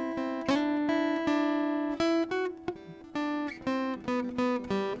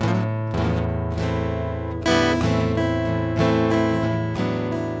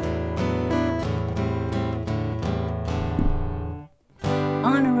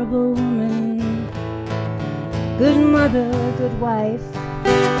 good mother, good wife,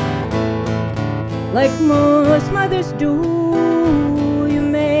 like most mothers do. You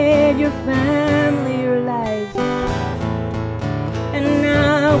made your family your life, and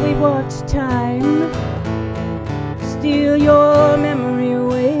now we watch time steal your memory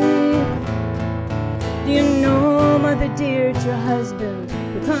away. Do you know, mother dear, it's your husband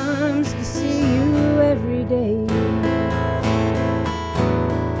who comes to see you every day.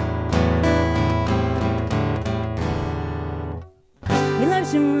 He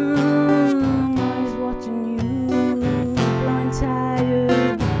loves your mom while he's watching you growing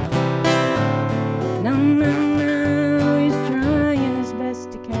tired. Now he's trying his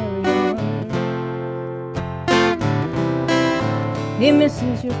best to carry on. He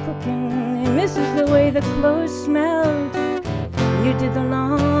misses your cooking, he misses the way the clothes smelled. You did the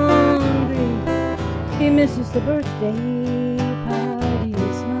laundry, he misses the birthday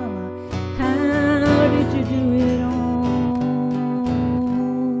parties. Mama, how did you do it all?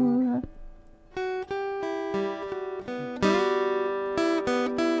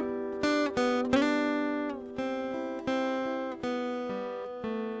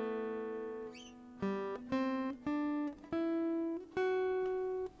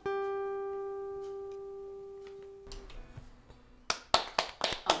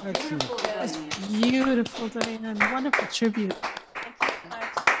 That's beautiful, Diane. Wonderful tribute.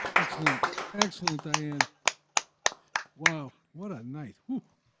 Excellent, excellent, Diane. Wow, what a night. Whew.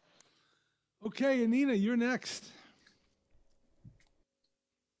 Okay, Anina, you're next.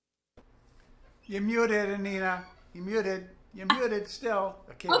 You're muted, Anina. You're muted. You're muted still.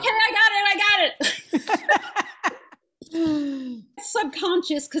 Okay, I got it.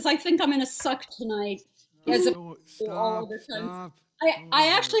 Subconscious, because I think I'm gonna suck tonight. As all other times. I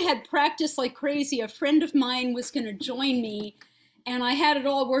actually had practiced like crazy. A friend of mine was going to join me, and I had it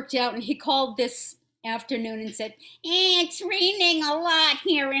all worked out, and he called this afternoon and said, it's raining a lot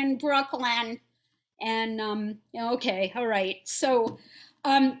here in Brooklyn. And, okay, all right. So,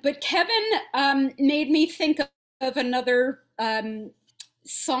 but Kevin made me think of another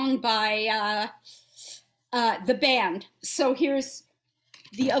song by the band. So here's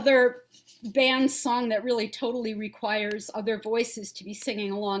the other band song that really totally requires other voices to be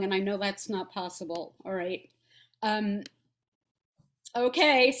singing along, and I know that's not possible. All right.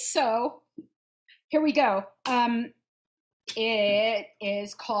 Okay, so here we go. It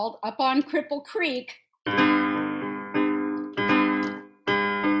is called Up on Cripple Creek.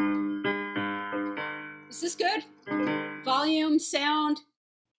 Is this good? Volume, sound?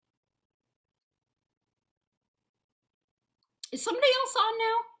 Is somebody else on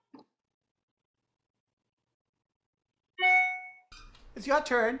now? It's your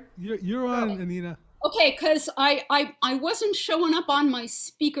turn. You're on, Anina. Okay, because I wasn't showing up on my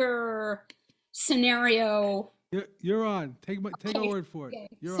speaker scenario. You're on. Take a word for it. Okay.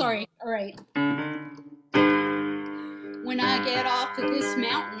 You're Sorry. on. All right. When I get off of this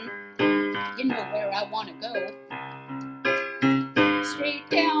mountain, you know where I want to go. Straight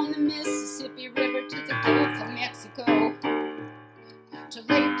down the Mississippi River to the Gulf of Mexico, to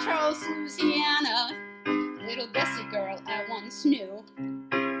Lake Charles, Louisiana. Little Bessie girl I once knew.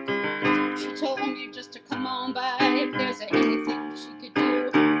 She told me just to come on by if there's anything she could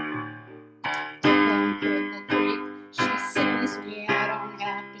do. Up on Cripple Creek, she sends me, I don't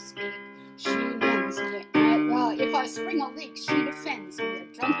have to speak. She mends me, if I spring a leak, she defends me. A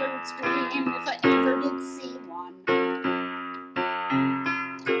drunkard scream if I ever did see one.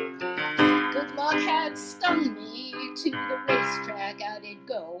 Good luck had stung me, to the racetrack I did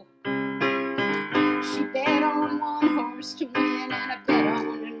go. She bet on one horse to win, and I bet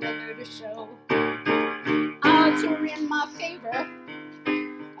on another to show. Odds were in my favor,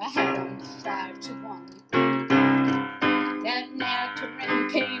 I had them 5-1. That Naturin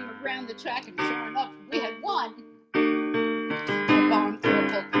came around the track, and sure enough, we had won. Up on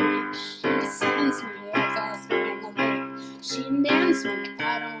Cripple Creek, she sends me if I spring a leak. She mends me,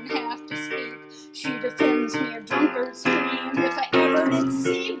 I don't have to speak. She defends me, a drunkard scream if I ever did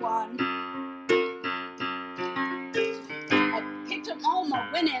see one. All my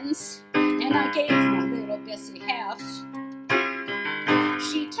winnings, and I gave my little Bessie half.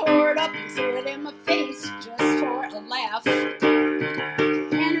 She tore it up and threw it in my face just for a laugh.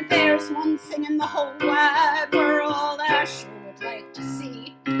 And if there's one thing in the whole wide world I sure would like to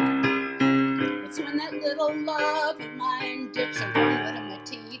see, it's when that little love of mine dips a donut in my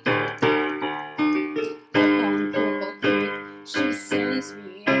tea. Up on Cripple Creek, she sends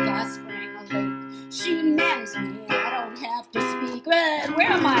me if I spring a leak. She mends me, I don't have to speak.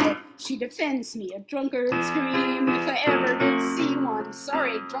 Where am I? She defends me, a drunkard scream if I ever did see one.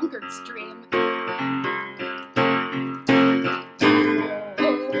 Sorry, drunkard stream.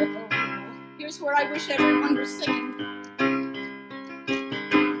 where I wish everyone was singing.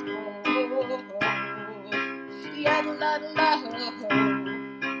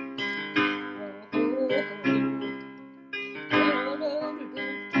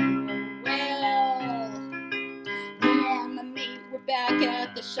 Back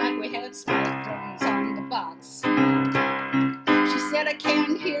at the shack, we had smartphones on the box. She said I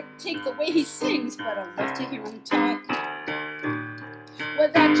can't take the way he sings, but I love to hear him talk. Well,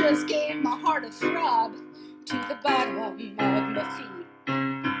 that just gave my heart a throb to the bottom of my feet.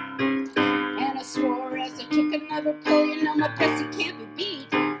 And I swore as I took another pull, you know my Bessie can't be beat.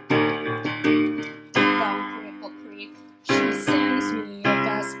 Down Cripple Creek, she sings me if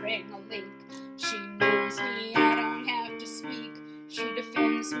I spring a leak. She knows me, I don't have to speak. She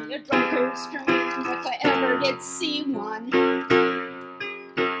defends me, a drunkard's dream, if I ever did see one.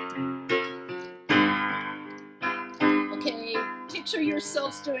 Okay, picture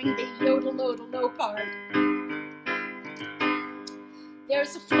yourselves doing the yodel-odel-o part.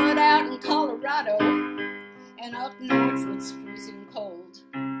 There's a flood out in Colorado, and up north it's freezing cold.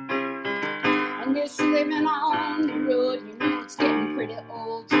 And this living on the road, you know it's getting pretty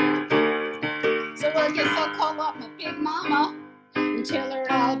old. So I guess I'll call up my big mama and tell her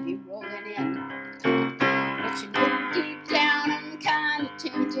I'll be rolling in. But you know deep down I'm kind of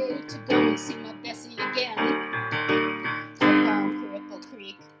tempted to go and see my Bessie again. Up on Cripple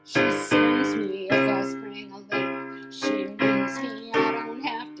Creek, she sings me if I spring a lake. She wins me, I don't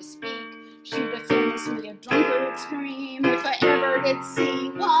have to speak. She defends me, a drunkard scream, if I ever did see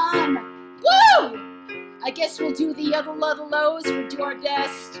one. Woo! I guess we'll do the other little lows, we'll do our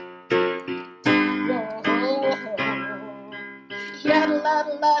best.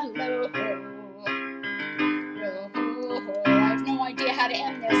 Yaddle-laddle-laddle-lo. I have no idea how to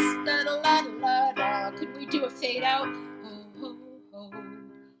end this. Laddle-laddle-laddle. Could we do a fade out?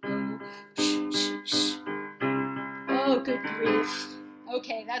 Oh, good grief.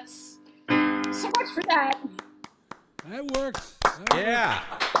 Okay, that's so much for that. That works. Yeah.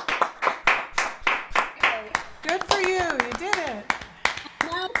 Okay. Good for you. You did it.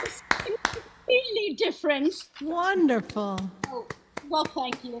 Now for something completely different. Wonderful. Oh, well,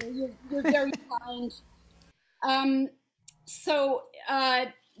 thank you. You're very kind. So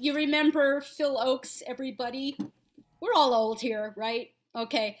you remember Phil Oakes, everybody? We're all old here, right?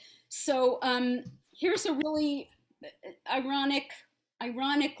 Okay. So here's a really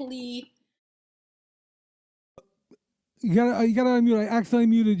ironically. You gotta unmute. I accidentally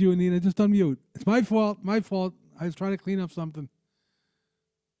muted you, Anina. Just unmute. It's my fault. My fault. I was trying to clean up something.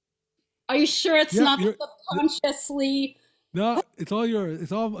 Are you sure it's not subconsciously? No, it's all yours.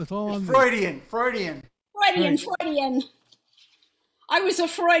 It's all on Freudian. me. Freudian. I was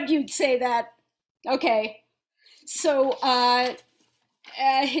afraid you'd say that. Okay. So so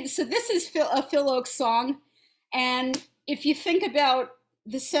this is a Phil Oakes song, and if you think about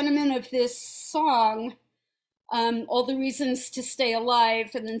the sentiment of this song, all the reasons to stay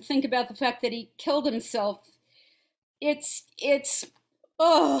alive, and then think about the fact that he killed himself, it's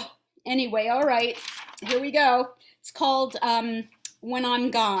anyway, all right, here we go. It's called When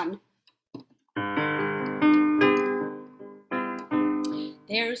I'm Gone.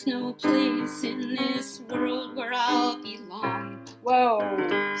 There's no place in this world where I'll belong. Whoa,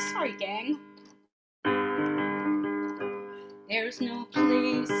 sorry, gang. There's no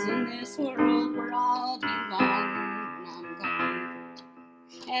place in this world where I'll belong when I'm gone.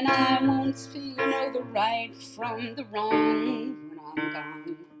 And I won't know the right from the wrong when I'm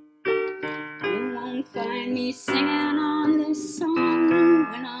gone. You won't find me singing on this song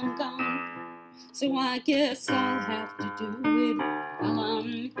when I'm gone. So I guess I'll have to do it while I'm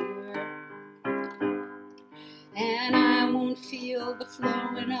here. And I won't feel the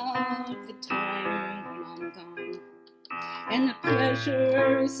flowing of the time when I'm gone. And the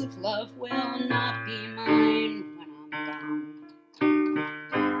pleasures of love will not be mine when I'm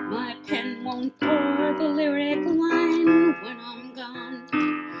gone. My pen won't pour the lyric line when I'm gone.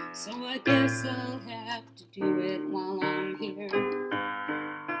 So I guess I'll have to do it while I'm here.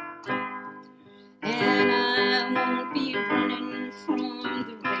 And I won't be running from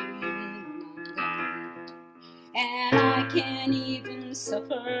the rain when I'm gone. And I can't even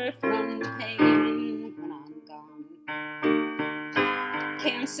suffer from the pain when I'm gone.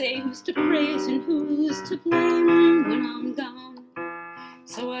 Can't say who's to praise and who's to blame when I'm gone.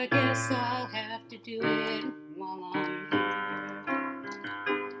 So I guess I'll have to do it while I'm here.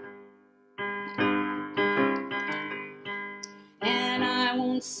 And I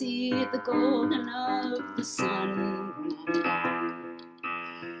won't see the golden of the sun when I'm gone.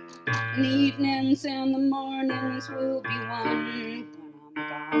 And the evenings and the mornings will be one when I'm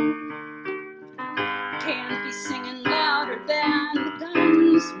gone. be singing louder than the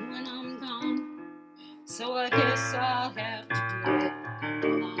guns when I'm gone. So I guess I'll have to do it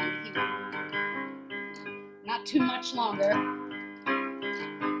while I'm here. Not too much longer.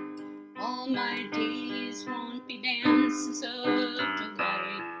 All my days won't be dances of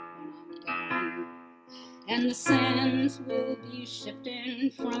delight when I'm gone. And the sands will be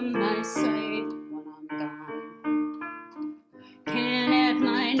shifting from my sight when I'm gone. Can't add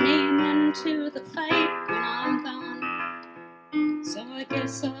my name into the fight when I'm gone. So I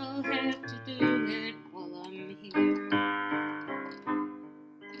guess I'll have to do it while I'm here.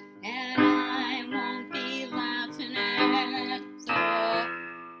 And I won't be laughing at the,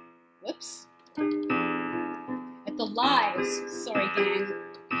 whoops, at the lies, sorry gang.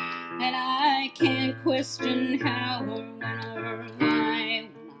 And I can't question how or when or why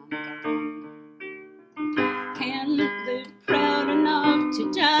when I'm gone. Can't live proud enough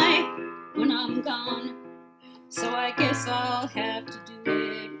to die when I'm gone. So I guess I'll have to do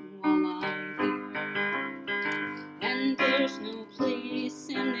it while I'm here. And there's no place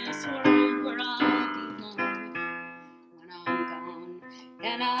in this world where I'll belong when I'm gone.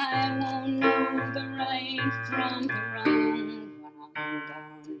 And I won't know the right from the wrong when I'm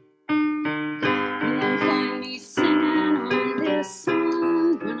gone. You won't find me singing on this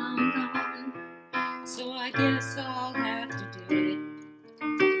song when I'm gone. So I guess I'll have to do it.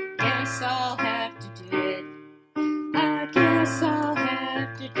 Guess I'll have to do it. I guess I'll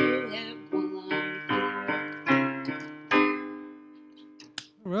have to do it while I'm here.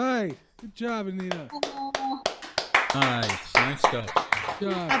 All right. Good job, Anina. Oh, Nice stuff.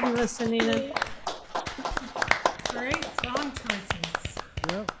 Good job. Fabulous, Anina. Great song choices.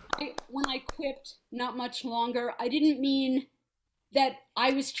 Yep. when I quipped not much longer, I didn't mean that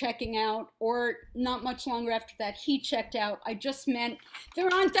I was checking out or not much longer after that he checked out. I just meant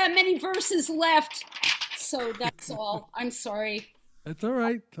there aren't that many verses left. So that's all. I'm sorry. That's all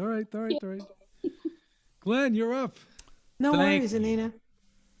right. All right. All right. All right. Glenn, you're up. No worries, Anina.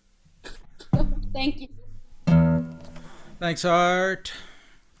 Thank you. Thanks, Art.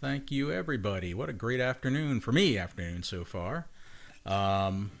 Thank you, everybody. What a great afternoon for me. Afternoon so far.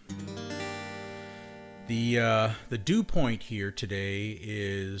 The dew point here today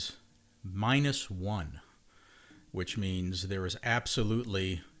is -1, which means there is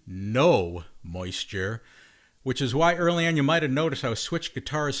absolutely no moisture, which is why early on you might have noticed I switched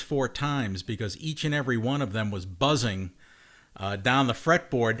guitars 4 times because each and every one of them was buzzing down the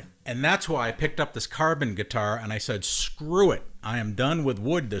fretboard, and that's why I picked up this carbon guitar and I said, screw it, I am done with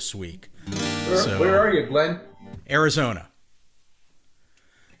wood this week. Where are you, Glenn? Arizona.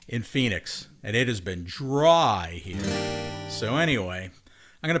 In Phoenix, and it has been dry here. So anyway,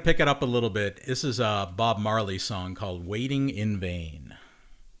 I'm going to pick it up a little bit. This is a Bob Marley song called Waiting in Vain.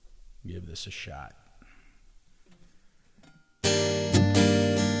 Give this a shot.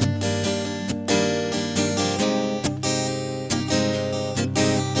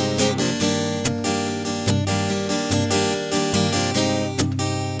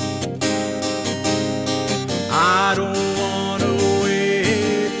 I don't want to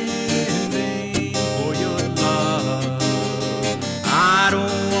wait in vain for your love. I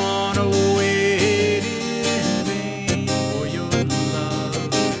don't want to wait in vain for your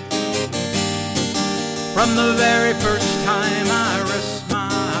love. From the very first time I rest my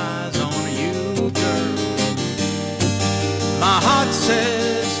eyes on you, girl, my heart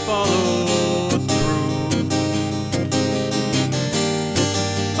says follow through.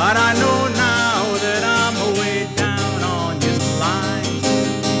 But I know now that I'm way down on your line,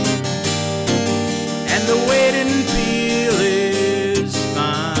 and the waiting feel is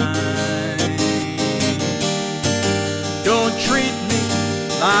mine. Don't treat me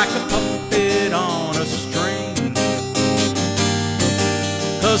like a puppet on a string,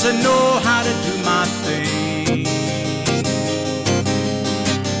 'cause I know how to do my thing.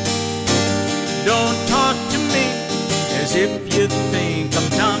 Don't talk to me as if you think I'm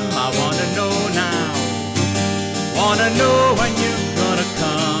dumb. I wanna know now, wanna know when you're gonna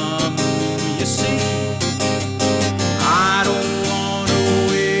come. You see, I don't wanna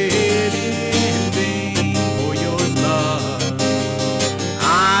wait in vain for your love.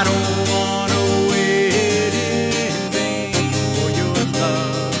 I don't wanna wait in vain for your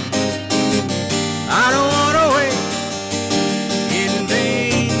love. I don't wanna wait in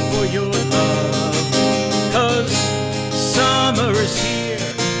vain for your love, 'cause summer is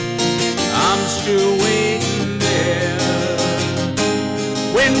here, I'm still waiting there.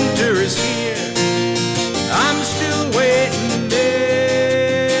 Winter is here, I'm still waiting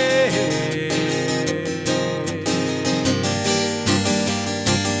there.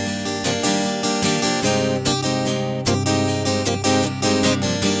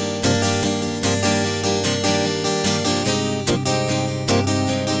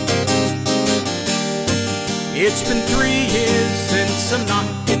 It's been 3 years since I'm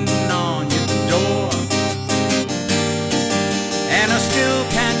knocking on your door, and I still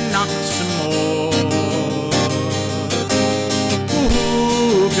can knock some more.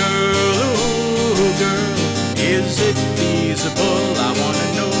 Ooh, girl, is it feasible? I wanna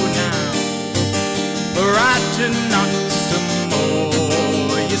know now, for I to knock some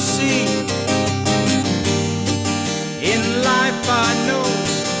more. You see, in life I know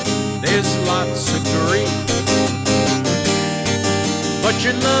there's lots of grief, but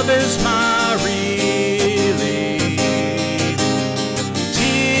your love is my relief.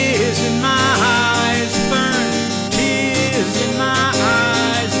 Tears in my eyes burn, tears in my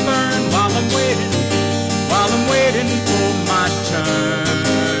eyes burn, while I'm waiting for my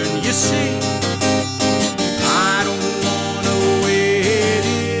turn. You see, I don't wanna wait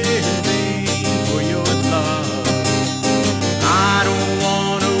in vain for your love. I don't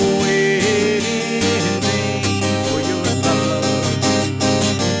wanna wait in vain for your love.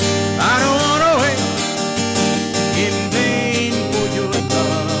 I don't wanna wait in vain for your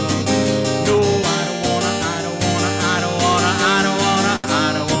love. No, I don't wanna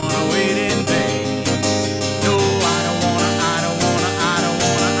wait in vain. No, I don't wanna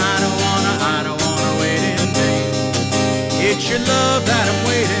wait in vain. It's your love that I'm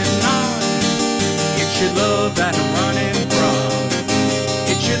waiting on. It's your love that I'm running from.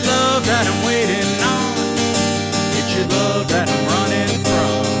 It's your love that I'm waiting on. It's your love that I'm running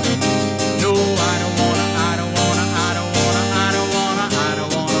from. No, I don't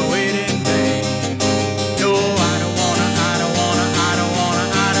wanna wait in vain. No, I don't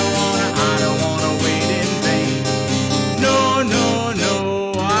wanna wait in vain. No, no, no,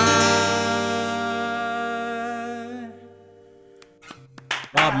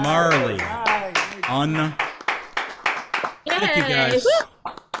 Bob Marley. Thank you guys.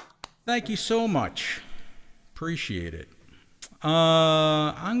 Thank you so much. Appreciate it.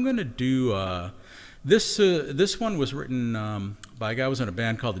 I'm gonna do this one was written by a guy who was in a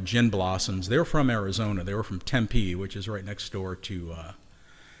band called the Gin Blossoms. They were from Arizona. They were from Tempe, which is right next door to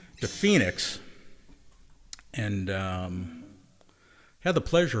Phoenix, and had the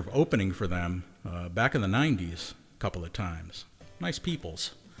pleasure of opening for them back in the 90s a couple of times. Nice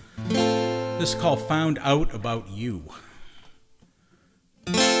peoples. This is called Found Out About You.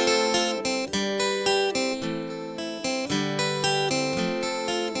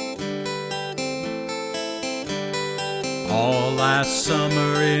 All last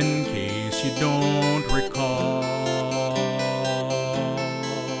summer, in case you don't recall,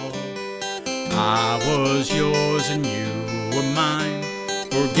 I was yours and you were mine.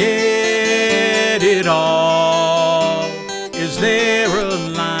 Forget it all. Is there a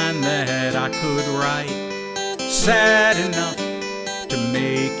line that I could write, sad enough to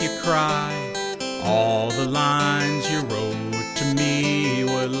make you cry? All the lines you wrote to me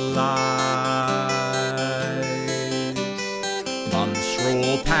were lies. Months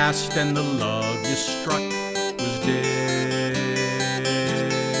rolled past and the love you struck was dead.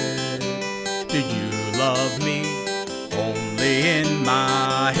 Did you love me only in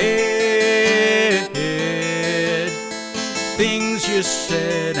my head? Things you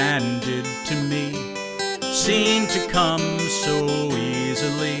said and did to me seemed to come so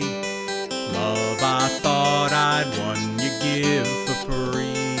easily. Love I thought I'd won, you give for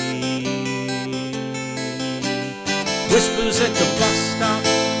free. Whispers at the bus stop,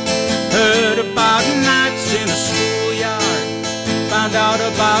 heard about nights in a schoolyard. Found out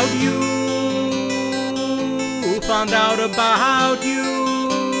about you, found out about you.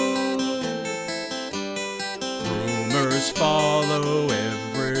 Rumors follow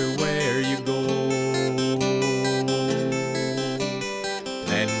everywhere you go.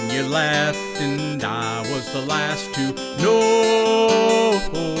 Then you left and I was the last to know.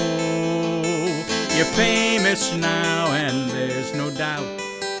 You're famous now and there's no doubt.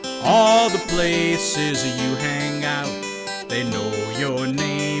 All the places you hang out, they know your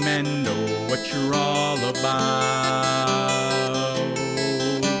name and know what you're all about.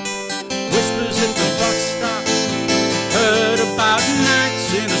 Whispers at the bus stop, heard about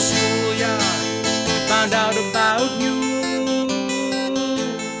nights in a schoolyard. Found out about you,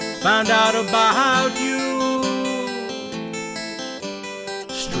 found out about you.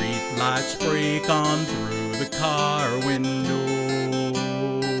 Street lights break on through the car window.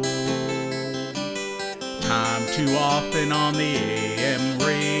 Time too often on the AM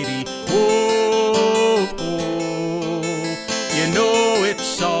radio. You know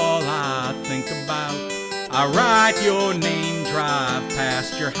it's all I think about. I write your name, drive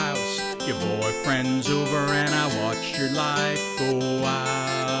past your house. Your boyfriend's over and I watch your life go out.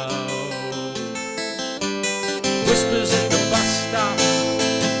 whispers at the bus stop,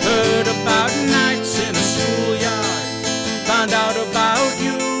 heard about nights in a schoolyard, found out about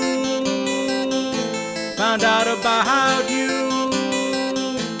you, found out about you,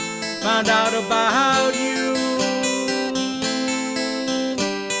 found out about you.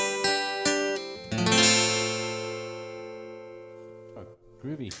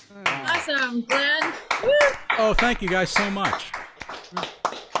 Groovy. Awesome, Glenn. Woo! Oh, thank you guys so much.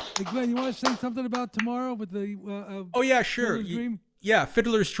 Hey, Glenn, you want to say something about tomorrow with the? Oh yeah, sure. Fiddler's Dream? Yeah,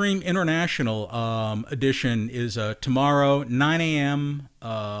 Fiddler's Dream International edition is tomorrow, 9 a.m.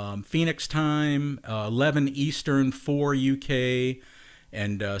 Phoenix time, 11 Eastern, 4 UK,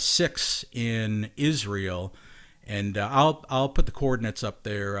 and 6 in Israel. And I'll put the coordinates up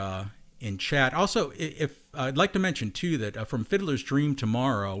there in chat. Also, if I'd like to mention too that from Fiddler's Dream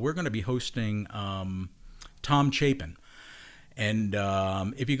tomorrow, we're going to be hosting Tom Chapin. And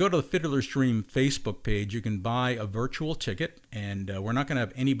if you go to the Fiddler's Dream Facebook page, you can buy a virtual ticket, and we're not going to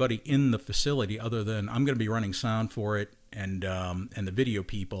have anybody in the facility other than I'm going to be running sound for it, and the video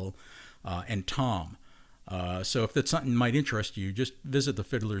people, and Tom. So if that's something that might interest you, just visit the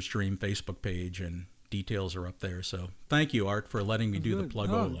Fiddler's Dream Facebook page, and details are up there. So thank you, Art, for letting me do the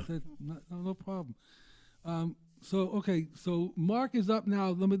plug-ola. No problem. So Mark is up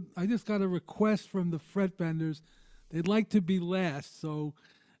now. I just got a request from the Fretbenders. They'd like to be last, so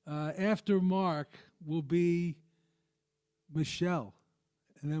after Mark will be Michelle,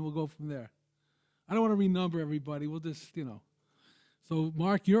 and then we'll go from there. I don't want to renumber everybody. We'll just, So,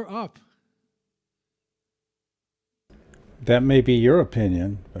 Mark, you're up. That may be your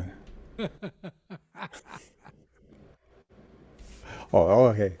opinion, but... Oh,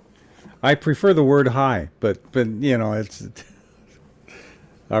 okay. I prefer the word hi, but it's...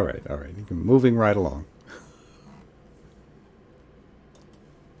 All right. Moving right along.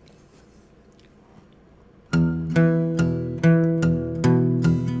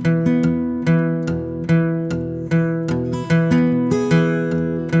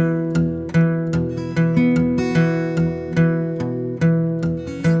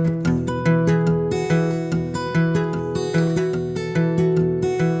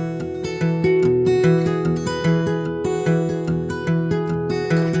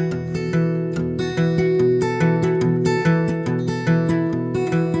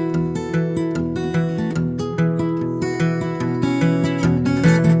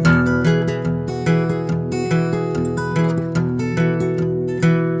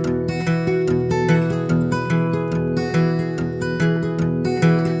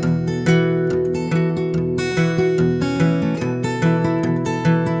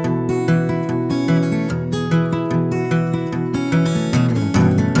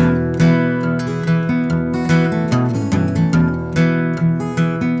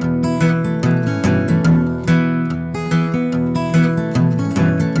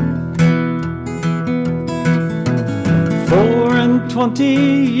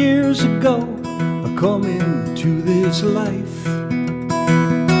 Years ago, I come into this life,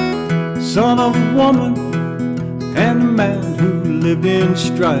 son of a woman and a man who lived in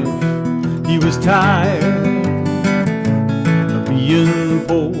strife. He was tired of being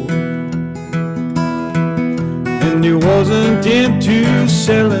poor, and he wasn't into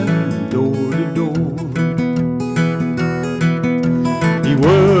selling door to door. He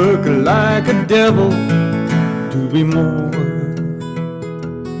worked like a devil to be more.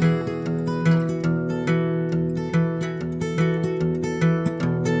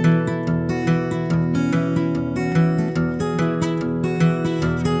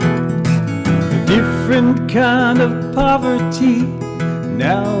 Kind of poverty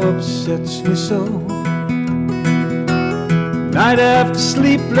now upsets me so. Night after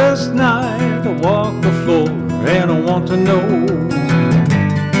sleepless night, I walk the floor and I want to know,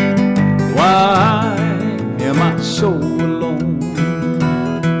 why am I so alone?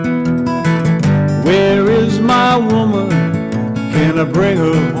 Where is my woman? Can I bring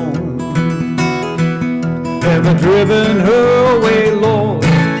her home? Have I driven her away, Lord?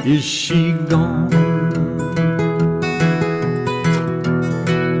 Is she gone?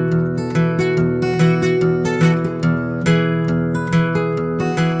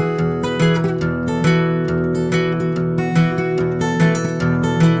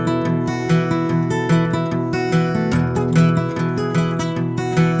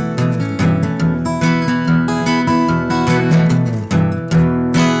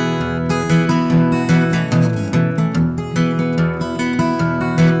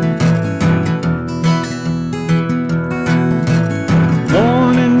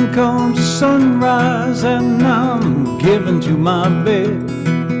 sunrise and I'm given to my bed.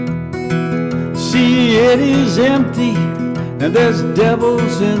 see it is empty and there's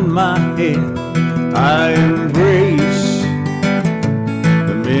devils in my head. I embrace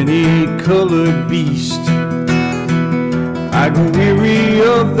the many-colored beast. I grow weary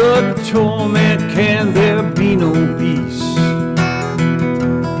of the torment, can there be no peace?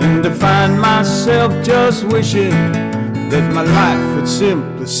 And to find myself just wishing that my life would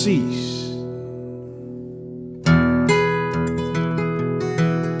simply cease.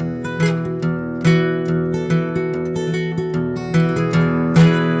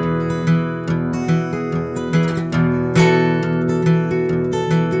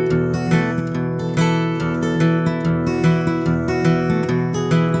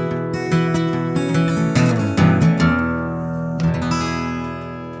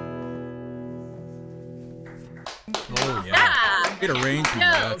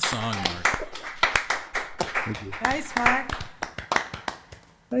 Nice, Mark.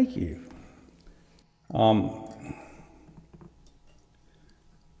 Thank you.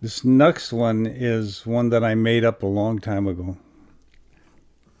 This next one is one that I made up a long time ago.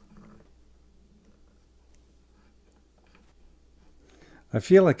 I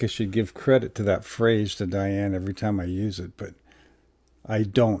feel like I should give credit to that phrase to Diane every time I use it, but I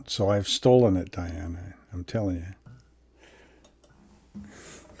don't, so I've stolen it, Diane. I'm telling you.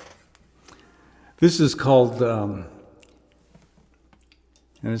 This is called, and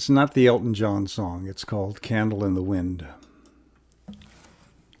it's not the Elton John song, it's called Candle in the Wind.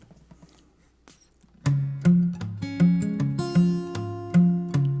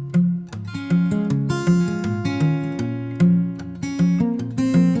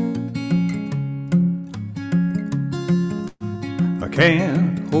 I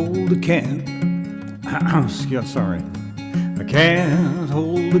can't hold a candle. Sorry. I can't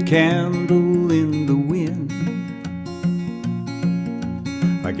hold a candle in the wind.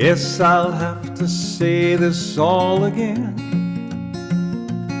 I guess I'll have to say this all again.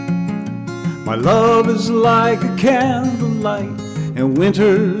 My love is like a candlelight, and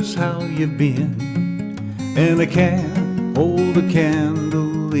winter's how you've been. And I can't hold a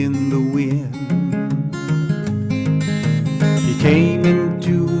candle in the wind. You came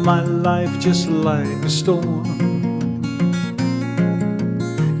into my life just like a storm.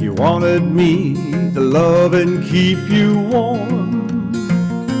 You wanted me to love and keep you warm.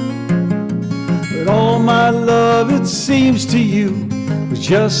 But all my love, it seems to you, was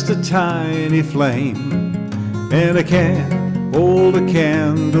just a tiny flame. And I can't hold a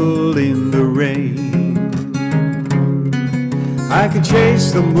candle in the rain. I could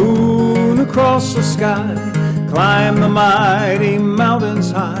chase the moon across the sky, climb the mighty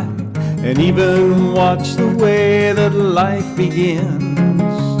mountains high, and even watch the way that life begins.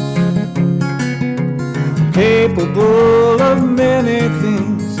 Capable of many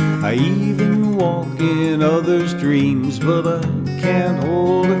things, I even walk in others' dreams, but I can't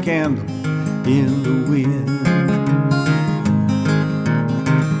hold a candle in the wind.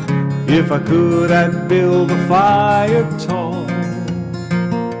 If I could, I'd build a fire tall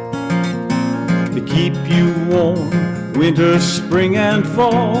to keep you warm, winter, spring, and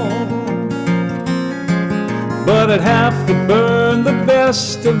fall. But I'd have to burn the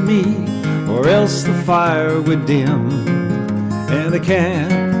best of me, or else the fire would dim. And I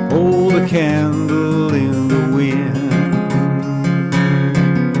can't hold a candle in the wind.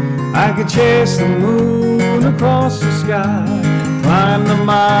 I could chase the moon across the sky, climb the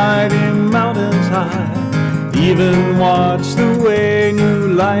mighty mountains high, even watch the way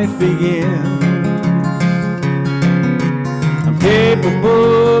new life begins. I'm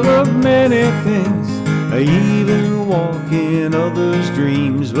capable of many things, I even walk in others'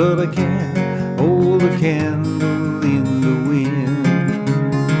 dreams, but I can't hold a candle in the wind.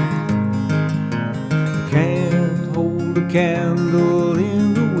 I can't hold a candle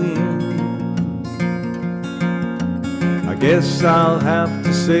in the wind. I guess I'll have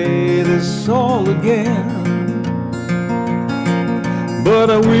to say this all again. But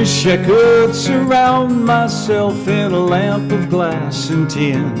I wish I could surround myself in a lamp of glass and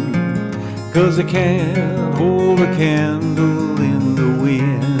tin, 'cause I can't hold a candle in the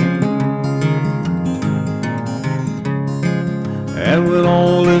wind. And when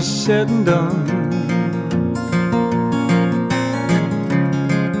all is said and done,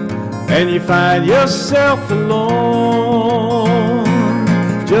 and you find yourself alone,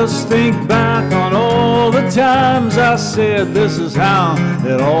 just think back on all the times I said this is how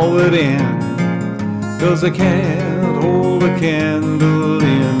it all would end. 'Cause I can't hold a candle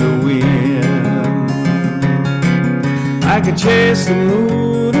in the wind. I could chase the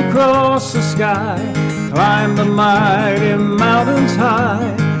moon across the sky, climb the mighty mountains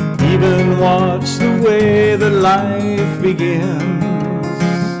high, even watch the way that life begins.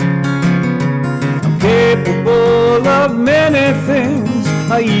 I'm capable of many things.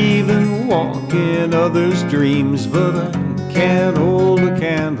 I even walk in others' dreams, but I can't hold a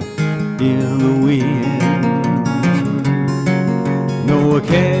candle in the wind. No, I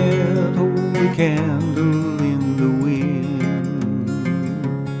can't hold a candle in the wind.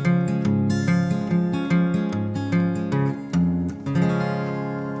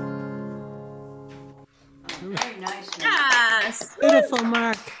 Very nice. Yes. Beautiful,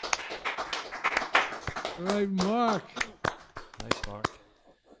 Mark. All right, Mark. Nice, Mark.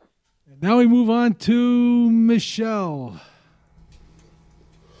 And now we move on to Michelle.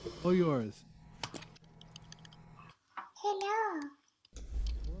 All yours. Hello.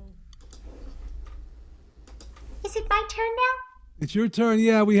 Is it my turn now? It's your turn.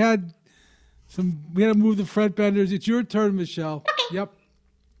 Yeah, we had to move the Fretbenders. It's your turn, Michelle. Okay. Yep.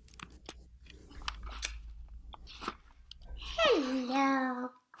 Hello.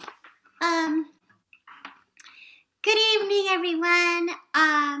 Good evening, everyone.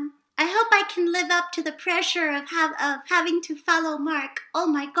 I hope I can live up to the pressure of having to follow Mark. Oh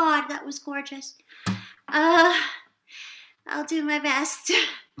my God, that was gorgeous. I'll do my best.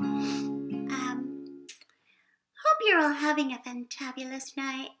 Hope you're all having a fantabulous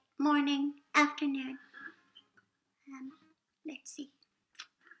night, morning, afternoon. Let's see.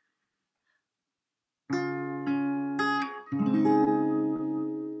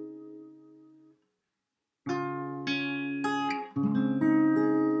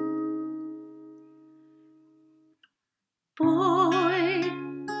 Boy,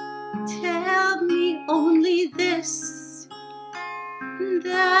 tell me only this,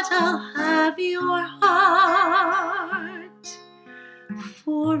 that I'll have your heart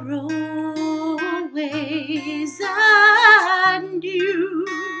for always, and you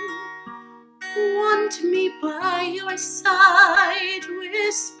want me by your side,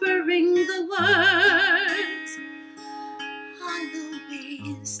 whispering the words, I'll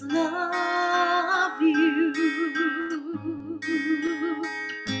always love you.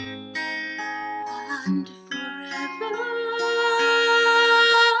 And forever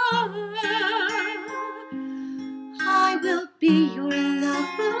I will be your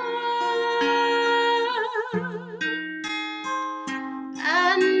lover,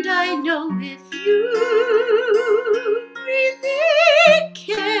 and I know if you really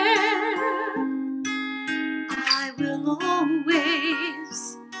care, I will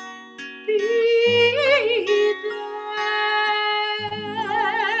always be there.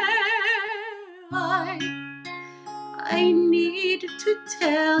 I need to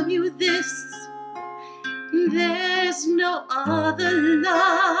tell you this, there's no other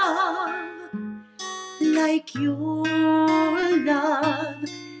love like your love,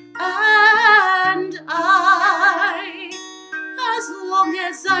 and as long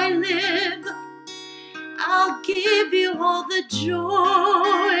as I live, I'll give you all the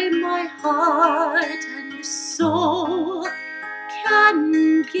joy my heart and soul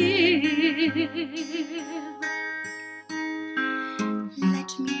can give.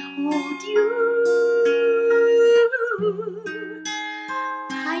 Let me hold you.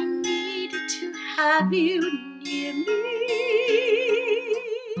 I need to have you near me,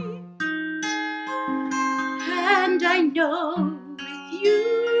 and I know with you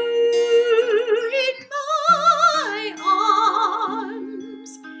in my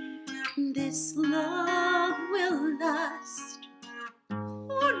arms, this love will last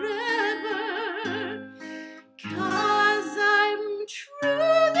forever, 'cause I'm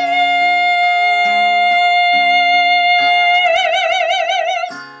truly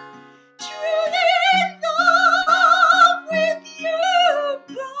in love with you,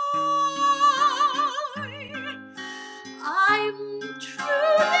 boy. I'm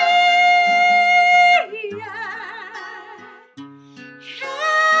truly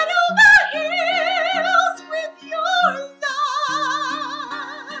head over heels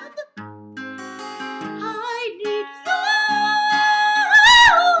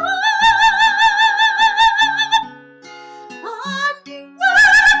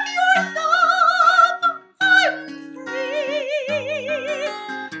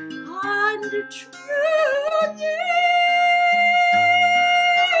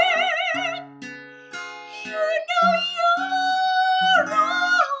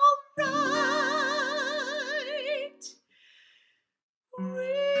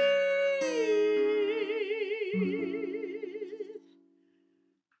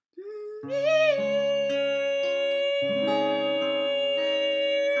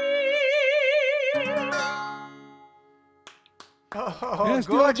Oh, Pass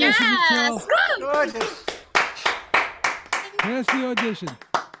the gorgeous. audition, Michelle. Gorgeous. Pass the audition.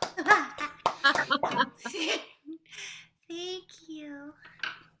 Thank you.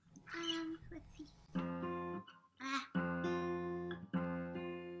 Let's see.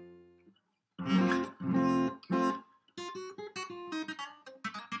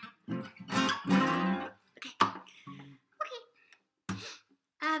 Okay.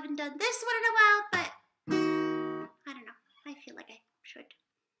 I haven't done this one in a while, but I don't know. I feel like I should.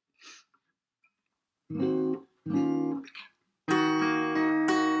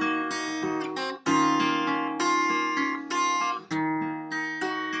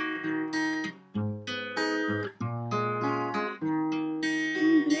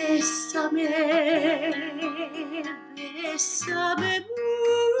 Bésame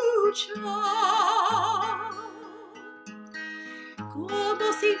mucho,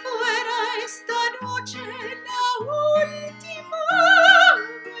 como si fuera esta noche la última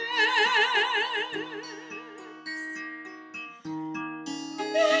vez.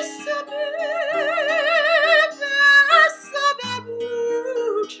 Bésame, bésame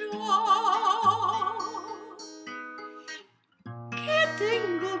mucho, que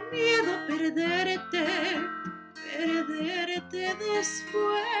tengo miedo perderte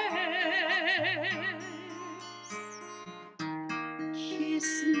después.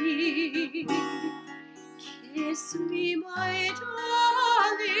 Kiss me, my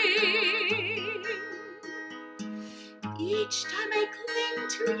darling. Each time I cling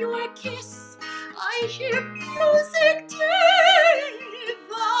to your kiss, I hear music divine.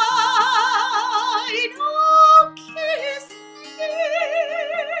 Oh, kiss me.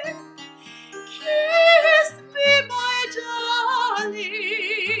 Kiss me, my darling.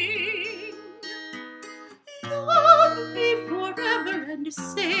 Love me forever and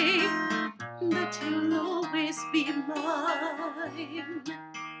say that you'll always be mine.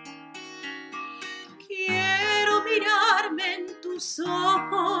 Quiero mirarme en tus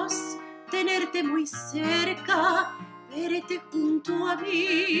ojos, tenerte muy cerca, verte junto a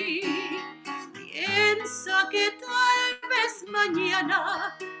mí. Piensa que tal vez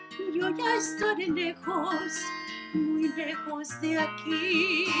mañana yo ya estaré lejos, muy lejos de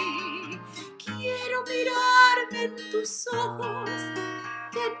aquí. Quiero mirarme en tus ojos,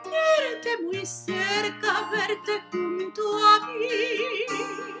 tenerte muy cerca, verte junto a mí.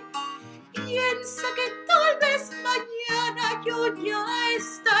 Piensa que tal vez mañana yo ya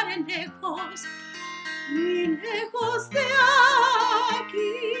estaré lejos, muy lejos de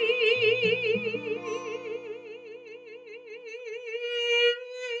aquí.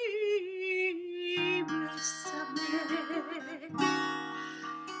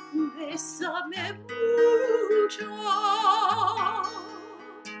 Bésame mucho,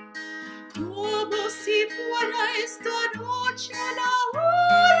 como si fuera esta noche la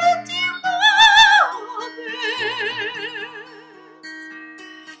última vez.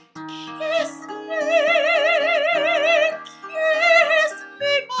 Kiss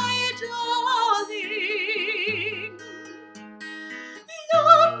me, my darling.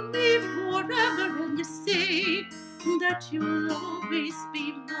 Love me forever and say that you'll always be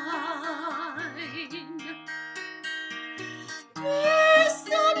mine.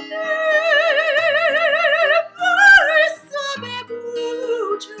 Bésame, bésame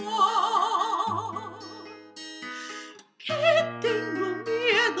mucho, que tengo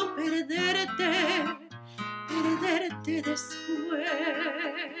miedo perderte después.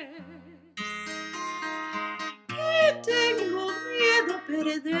 Que tengo miedo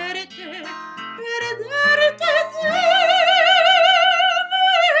perderte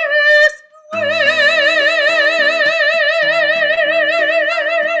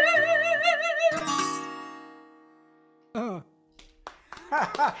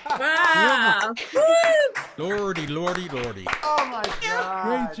Wow. Lordy, lordy, lordy. Oh my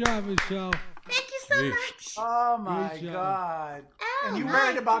God. Great job, Michelle. Thank you so much. Oh my Great job. God. Oh, And you my.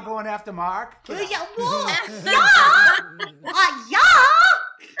 worried about going after Mark? Yeah.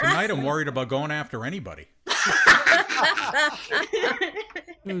 Tonight I'm worried about going after anybody.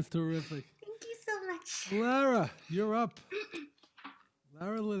 It was terrific. Thank you so much. Lara, you're up.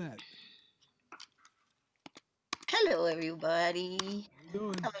 Lara Linette. Hello, everybody. How you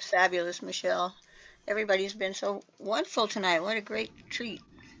doing? I'm a fabulous Michelle. Everybody's been so wonderful tonight. What a great treat.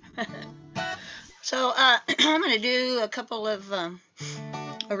 So I'm going to do a couple of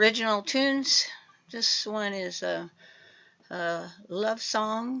original tunes. This one is a love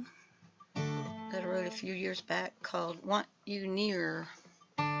song that I wrote a few years back called Want You Near.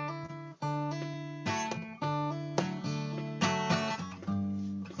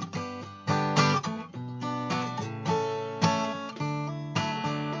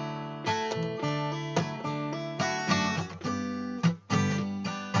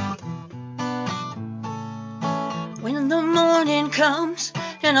 morning comes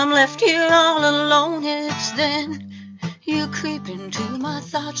and I'm left here all alone, it's then you creep into my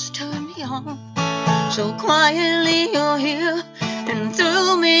thoughts, turn me on. So quietly you're here, and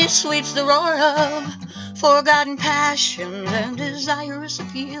through me sweeps the roar of forgotten passion and desirous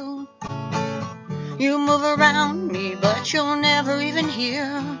appeal. You move around me, but you're never even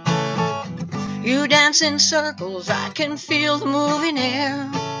here. You dance in circles, I can feel the moving air.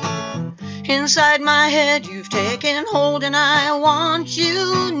 Inside my head you've taken hold, and I want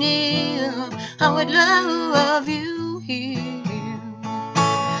you near. I would love you here.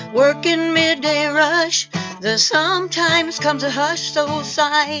 Working midday rush, there sometimes comes a hush so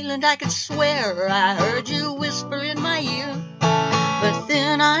silent I could swear I heard you whisper in my ear. But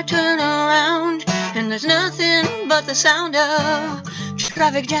then I turn around and there's nothing but the sound of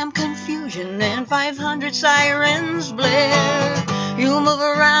traffic jam confusion and 500 sirens blare. You move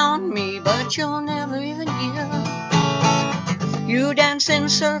around me, but you're never even here. You dance in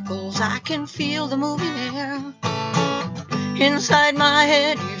circles, I can feel the moving air. Inside my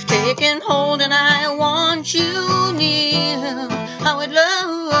head you've taken hold, and I want you near. I would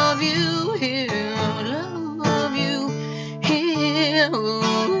love you here, I would love you here.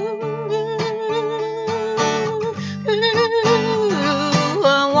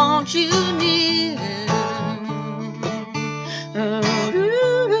 I want you near.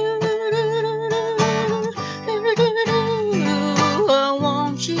 I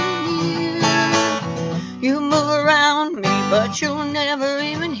want you near. You move around me, but you're never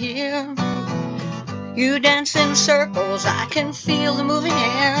even here. You dance in circles, I can feel the moving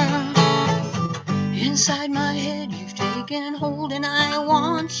air. Inside my head you've taken hold, and I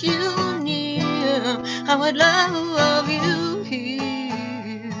want you near. I would love you here.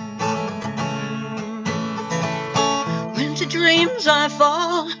 When to dreams I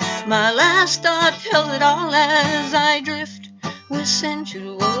fall, my last thought tells it all as I drift with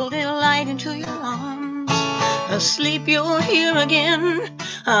sensual delight into your arms. Asleep you're here again.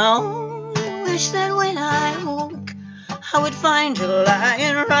 I only wish that when I woke I would find you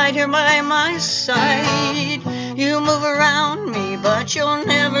lying right here by my side. You move around me, but you're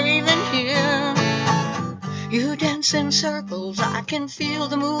never even here. You dance in circles, I can feel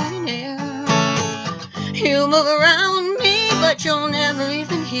the moving air. You move around me, but you're never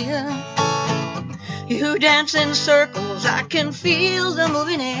even here. You dance in circles, I can feel the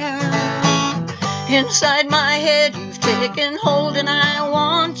moving air. Inside my head you've taken hold, and I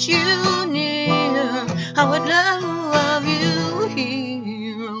want you near. I would love you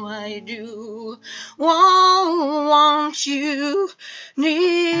here. I do want you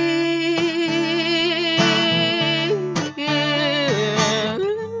near.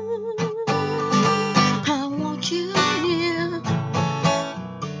 I want you near.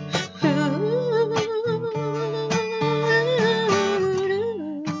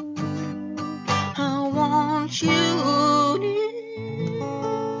 I want you near.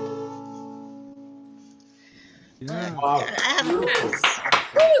 Yeah. Wow. I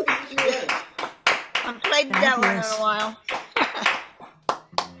haven't played that one in a while.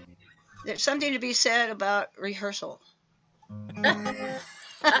 There's something to be said about rehearsal.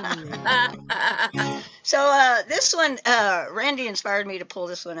 So this one, Randy inspired me to pull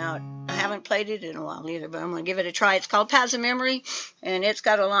this one out. I haven't played it in a while either, but I'm going to give it a try. It's called Paths of Memory, and it's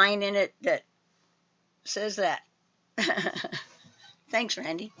got a line in it that says that. Thanks,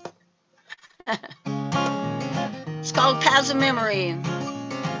 Randy. It's called Paths of Memory.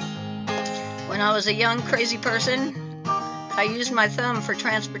 When I was a young, crazy person, I used my thumb for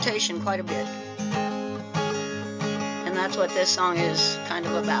transportation quite a bit. And that's what this song is kind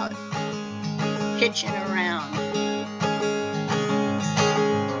of about. Hitching around.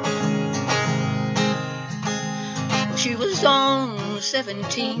 She was on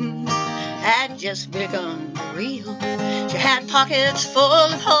 17, had just begun to reel. She had pockets full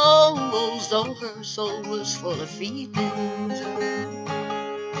of holes, though her soul was full of feelings.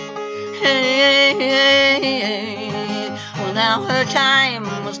 Hey, hey, hey. Well, now her time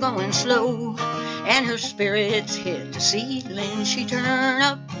was going slow, and her spirits hit the ceiling. She turned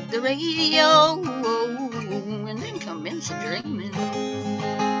up the radio, and then commenced dreaming.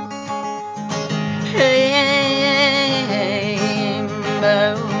 Hey, hey, hey, and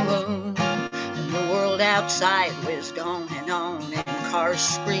the world outside was going on, and cars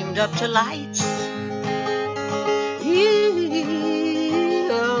screamed up to lights.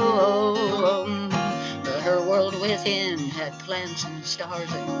 But her world within had plants and stars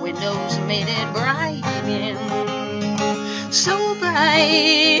and windows made it bright again. So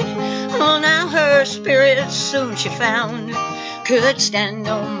bright. Oh, now her spirit soon she found could stand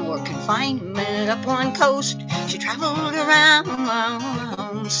no more confinement. Up one coast she traveled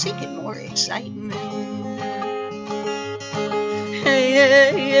around seeking more excitement.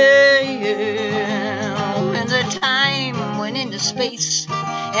 When the time went into space,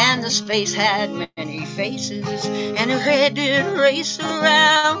 and the space had many faces, and her head did race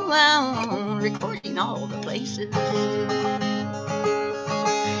around, recording all the places.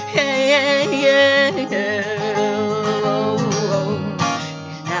 And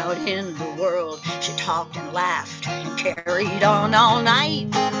out in the world, she talked and laughed and carried on all night.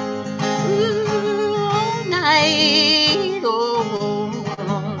 All night,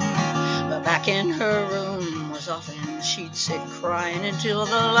 but back in her room was often she'd sit crying until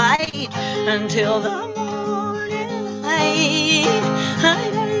the light, until the morning light.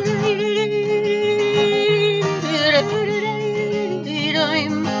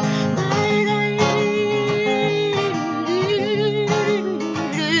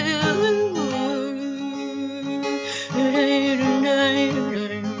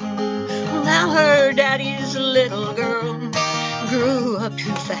 Now her daddy's little girl grew up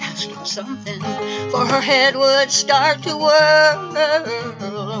too fast for something, for her head would start to whirl.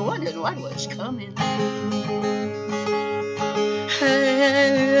 Wondered what was coming.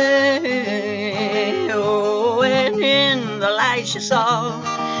 Oh, and in the light she saw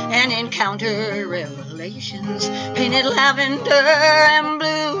and encountered revelations, painted lavender and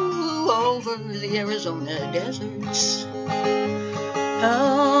blue over the Arizona deserts.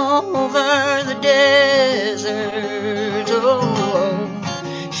 Over the desert, oh,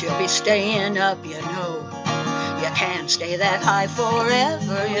 she'll be staying up, you know. You can't stay that high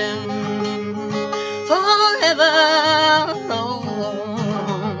forever, yeah. Forever, oh.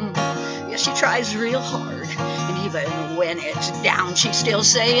 Yeah, she tries real hard, and even when it's down, she's still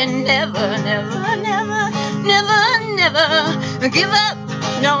saying never, never, never, never, never give up,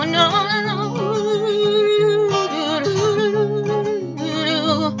 no, no, no.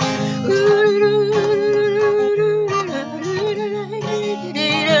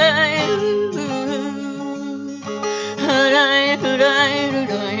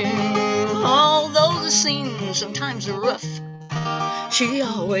 Although the scenes sometimes are rough, she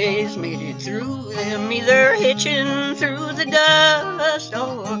always made it through them, either hitching through the dust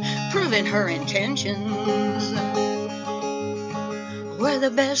or proving her intentions were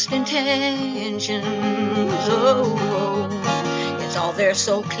the best intentions. Oh, it's all there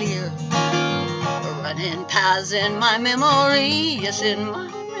so clear, running paths in my memory, yes, in my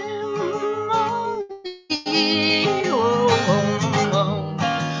memory.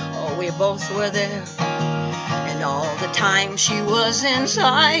 Oh, we both were there, and all the time she was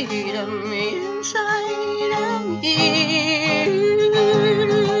inside of me, inside of me.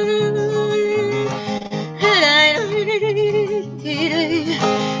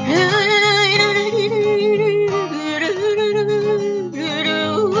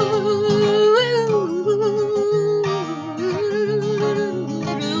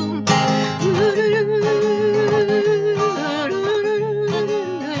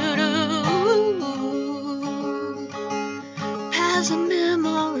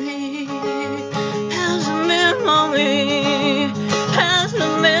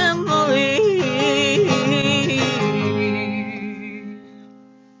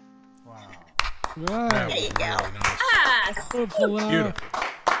 Beautiful.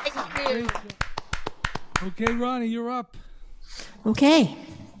 Okay, Ronnee, you're up. Okay.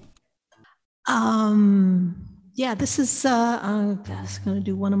 Yeah, this is I'm just going to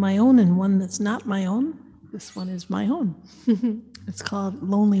do one of my own and one that's not my own. This one is my own. It's called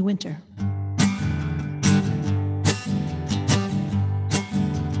Lonely Winter.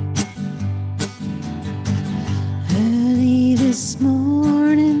 Early this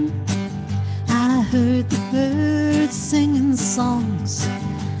morning, I heard the birds singing songs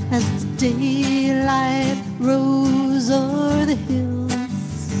as the daylight rose o'er the hills.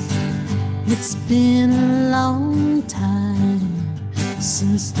 It's been a long time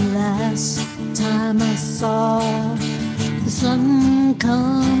since the last time I saw the sun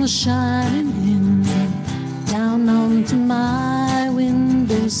come shining in down onto my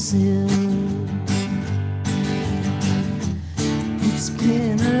windowsill. It's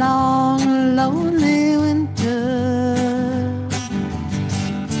been a long, lonely winter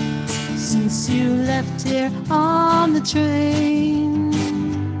since you left here on the train.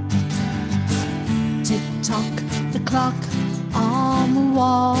 Tick-tock, the clock on the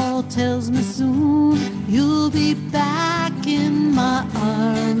wall tells me soon you'll be back in my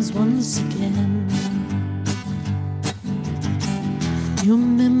arms once again. Your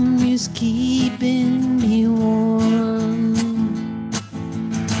memory's keeping me warm,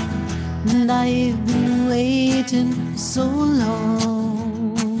 and I've been waiting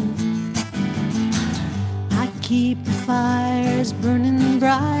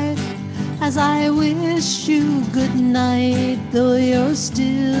as I wish you good night, though you're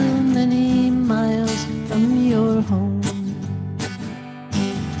still many miles from your home.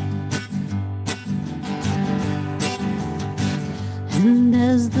 And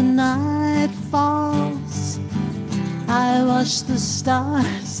as the night falls, I watch the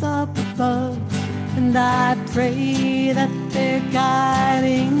stars up above, and I pray that they're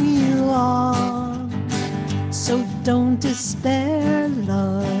guiding you on. So don't despair,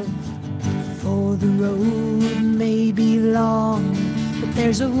 love, for the road may be long, but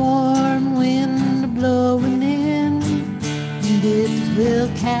there's a warm wind blowing in, and it will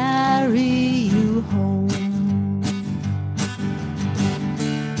carry you home.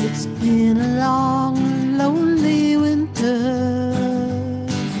 It's been a long, lonely winter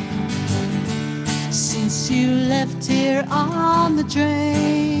since you left here on the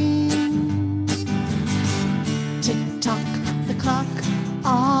train. Tick-tock, the clock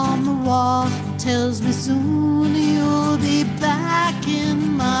on the wall tells me soon you'll be back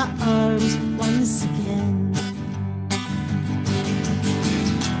in my arms once again.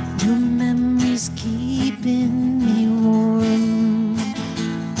 Your memories keeping me warm,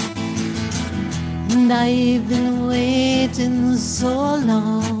 and I've been waiting so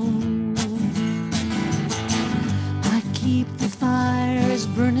long. I keep the fires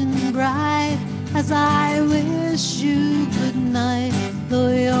burning bright as I wish you good night, though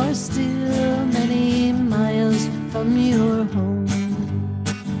you're still many miles from your home.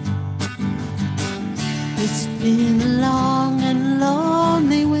 It's been a long and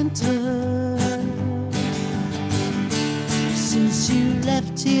lonely winter since you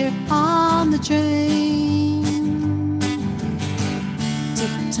left here on the train.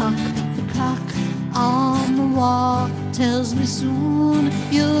 Tick-tock, the clock on the wall tells me soon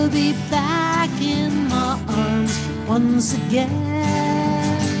you'll be back in my arms once again.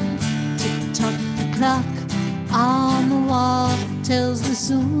 Tick-tock, the clock on the wall tells me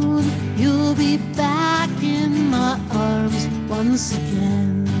soon you'll be back in my arms once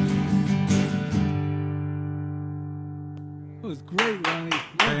again. That was great, Ronnie.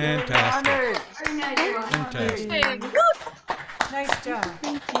 Fantastic. Very nice, Fantastic. Nice job.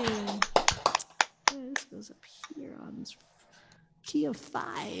 Thank you. This goes up here on this key of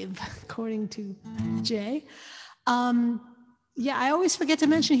 5, according to Jay. Yeah, I always forget to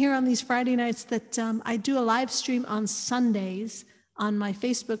mention here on these Friday nights that I do a live stream on Sundays on my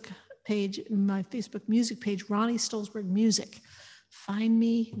Facebook page, my Facebook music page, Ronnee Stolzberg Music. Find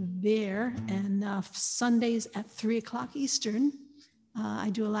me there. And Sundays at 3 o'clock Eastern, I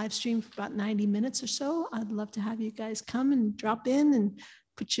do a live stream for about 90 minutes or so. I'd love to have you guys come and drop in and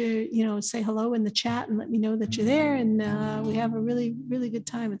put your, say hello in the chat and let me know that you're there. And we have a really, really good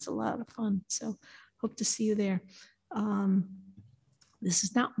time. It's a lot of fun. So hope to see you there. This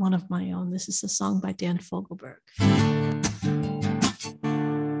is not one of my own. This is a song by Dan Fogelberg.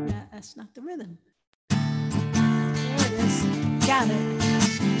 That's not the rhythm. There it is. Got it.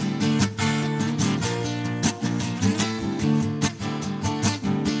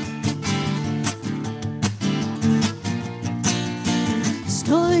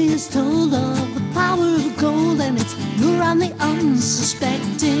 Story is told of the power of gold, and it's lure on the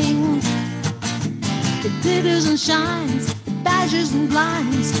unsuspecting. It glitters and shines, it badgers and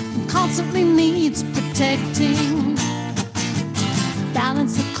blinds, and constantly needs protecting.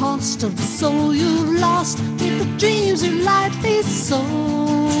 Balance the cost of the soul you've lost with the dreams you lightly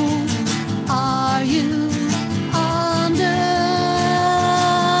sold. Are you under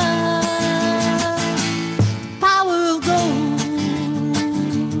power of gold?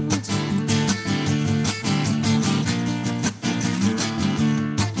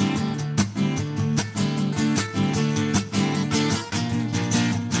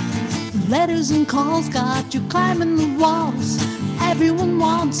 Letters and calls got you climbing the walls. Everyone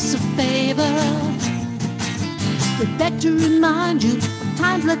wants a favor. They beg to remind you of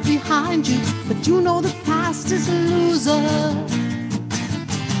times left behind you, but you know the past is a loser.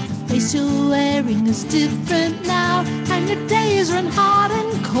 The face you're wearing is different now, and your days run hard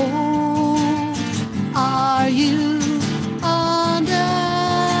and cold. Are you under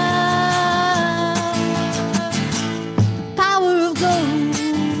the power of gold?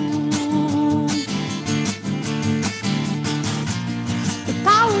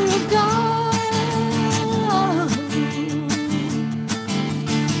 Power of God.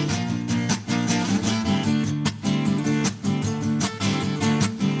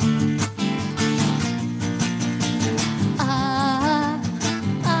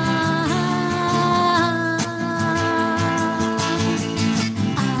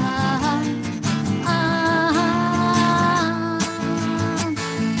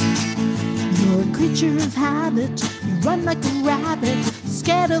 creature of habit. You run like a rabbit,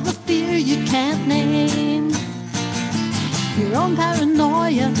 scared of a fear you can't name. Your own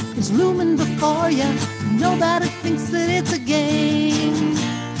paranoia is looming before you. Nobody thinks that it's a game.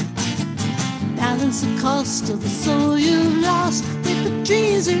 Balance the cost of the soul you've lost with the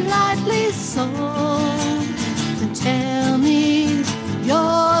dreams you lightly sold. Then tell me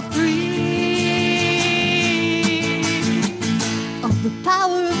you're free of the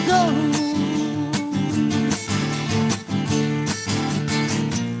power of gold.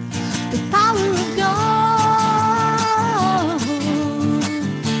 The power of gold.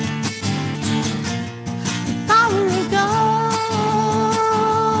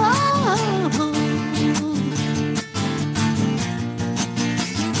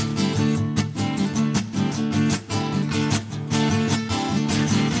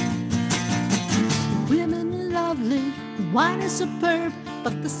 Wine is superb,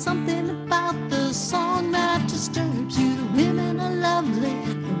 but there's something about the song that disturbs you. The women are lovely,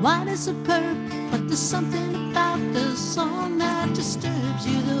 the wine is superb, but there's something about the song that disturbs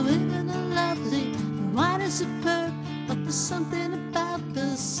you. The women are lovely, the wine is superb, but there's something about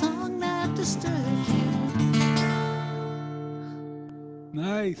the song that disturbs you.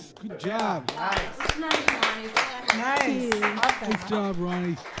 Nice. Good job. Nice, Ronnie. Nice. Good job,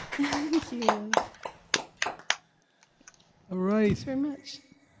 Ronnie. Thank you. All right. Thanks very much.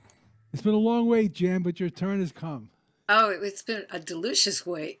 It's been a long wait, Jan, but your turn has come. Oh, it's been a delicious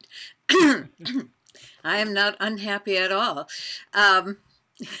wait. I am not unhappy at all.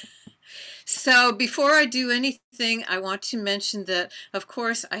 So before I do anything, I want to mention that, of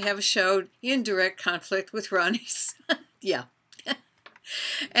course, I have a show in direct conflict with Ronnie's. Yeah.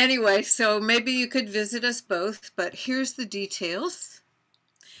 Anyway, so maybe you could visit us both, but here's the details.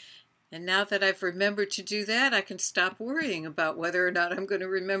 And now that I've remembered to do that, I can stop worrying about whether or not I'm going to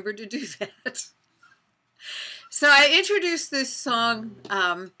remember to do that. So I introduced this song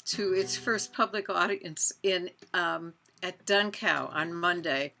to its first public audience at Duncow on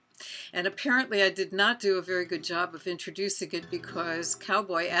Monday. And apparently I did not do a very good job of introducing it because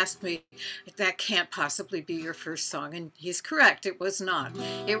Cowboy asked me, that can't possibly be your first song. And he's correct, it was not.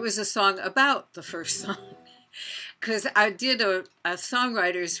 It was a song about the first song. Because I did a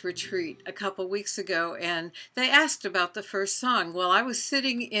songwriters retreat a couple weeks ago, and they asked about the first song. Well, I was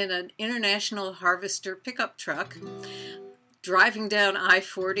sitting in an International Harvester pickup truck, driving down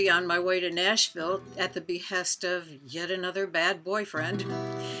I-40 on my way to Nashville at the behest of yet another bad boyfriend.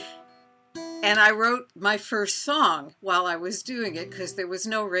 And I wrote my first song while I was doing it because there was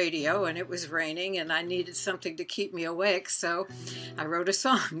no radio and it was raining and I needed something to keep me awake. So I wrote a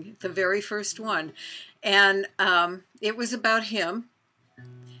song, the very first one. And it was about him,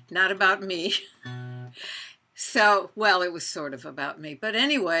 not about me. So, well, it was sort of about me. But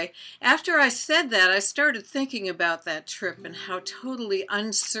anyway, after I said that, I started thinking about that trip and how totally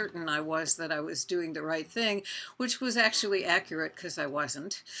uncertain I was that I was doing the right thing, which was actually accurate because I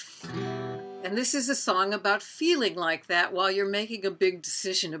wasn't. And this is a song about feeling like that while you're making a big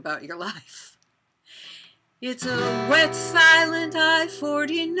decision about your life. It's a wet, silent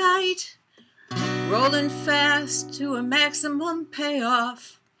I-40 night, rolling fast to a maximum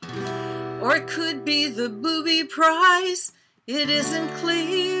payoff. Or it could be the booby prize. It isn't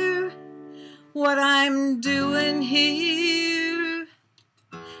clear what I'm doing here.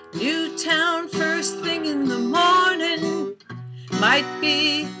 Newtown first thing in the morning might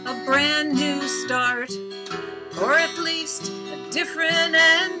be a brand new start, or at least a different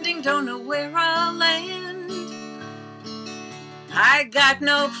ending. Don't know where I'll land. I got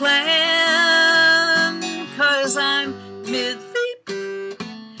no plan, 'cause I'm mid-leap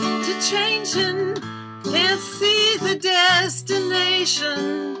to changing, can't see the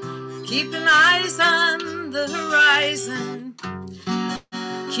destination, keeping eyes on the horizon,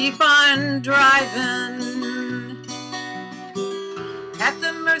 keep on driving, at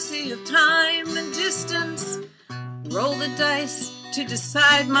the mercy of time and distance, roll the dice to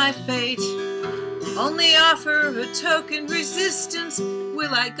decide my fate, only offer a token resistance,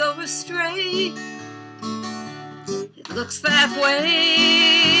 will I go astray? It looks that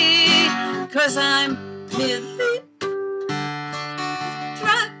way, 'cause I'm mid-leap,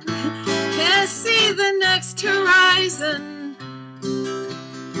 can't see the next horizon,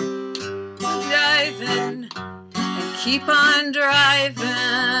 diving and keep on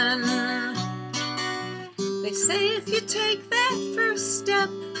driving. They say if you take that first step,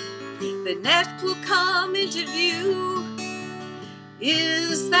 the net will come into view.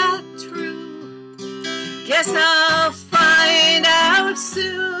 Is that true? Guess I'll find out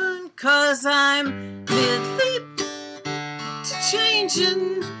soon, 'cause I'm mid-leap to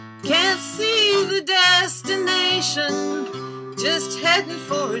changing, can't see to the destination, just heading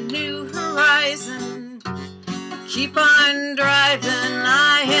for a new horizon. Keep on driving,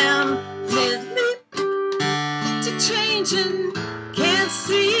 I am mid-leap to changing, can't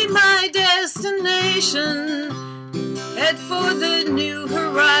see my destination. Head for the new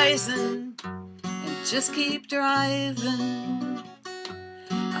horizon and just keep driving.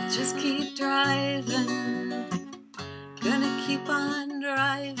 I'll just keep driving, gonna keep on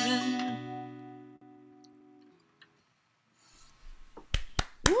driving.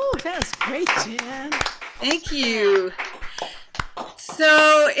 Ooh, that was great, Jan. Thank you.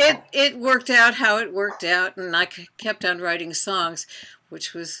 So it worked out how it worked out, and I kept on writing songs,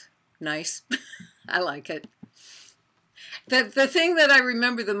 which was nice. I like it. The thing that I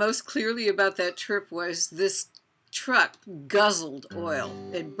remember the most clearly about that trip was this truck guzzled oil.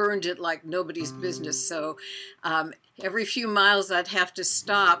 It burned it like nobody's business. So every few miles I'd have to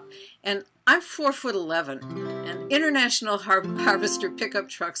stop. And I'm 4'11", and International Harvester pickup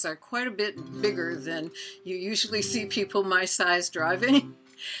trucks are quite a bit bigger than you usually see people my size driving.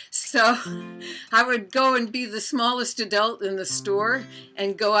 So I would go and be the smallest adult in the store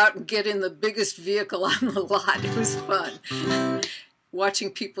and go out and get in the biggest vehicle on the lot. It was fun watching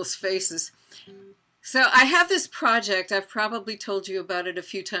people's faces. So I have this project. I've probably told you about it a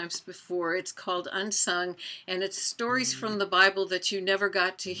few times before. It's called Unsung, and it's stories from the Bible that you never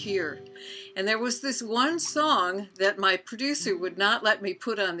got to hear. And there was this one song that my producer would not let me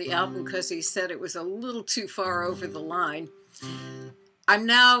put on the album because he said it was a little too far over the line. I'm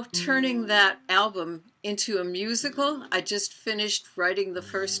now turning that album into a musical. I just finished writing the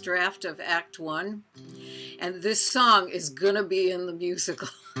first draft of Act 1, and this song is gonna be in the musical.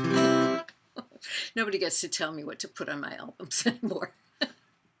 Nobody gets to tell me what to put on my albums anymore.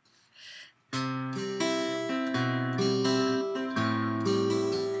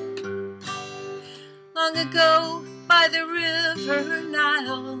 Long ago by the river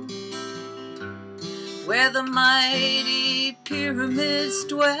Nile, where the mighty pyramids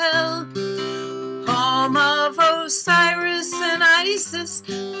dwell, home of Osiris and Isis,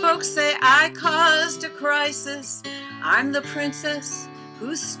 folks say I caused a crisis. I'm the princess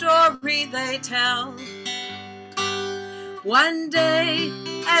whose story they tell. One day,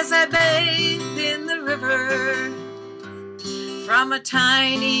 as I bathed in the river, from a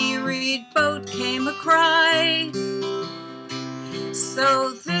tiny reed boat came a cry.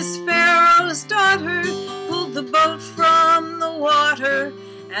 So this Pharaoh's daughter pulled the boat from the water,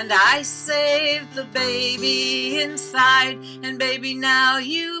 and I saved the baby inside. And baby, now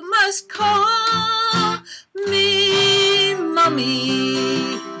you must call me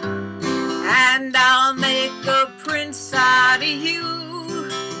Mummy, and I'll make a prince out of you.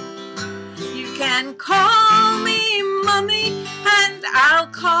 You can call me Mummy, and I'll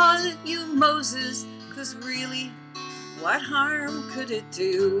call you Moses, 'cause really, what harm could it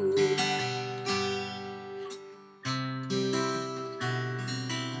do?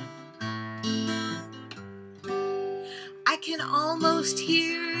 I can almost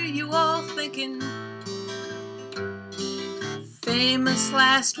hear you all thinking famous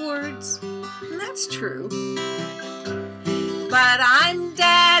last words, and that's true. But I'm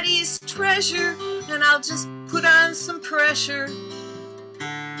Daddy's treasure, and I'll just put on some pressure.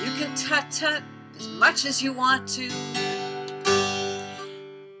 You can tut-tut as much as you want to.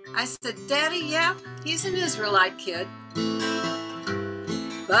 I said, Daddy, yeah, he's an Israelite kid,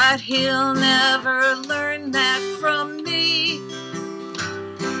 but he'll never learn that from me.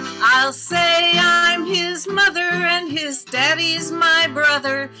 I'll say I'm his mother and his daddy's my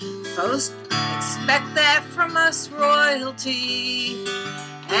brother. Folks expect that from us royalty.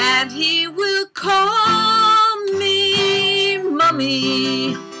 And he will call me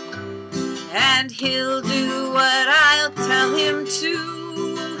Mummy, and he'll do what I'll tell him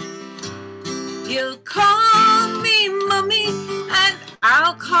to. He'll call me Mummy, and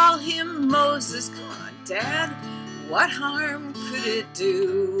I'll call him Moses. Come on, Dad, what harm could it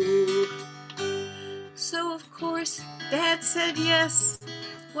do? So of course Dad said yes.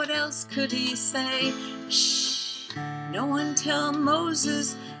 What else could he say? Shh, no one tell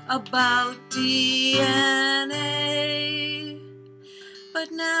Moses about DNA.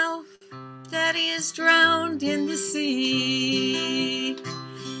 But now Daddy is drowned in the sea,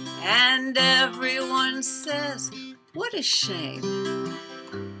 and everyone says, what a shame.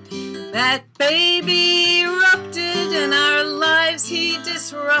 That baby erupted and our lives he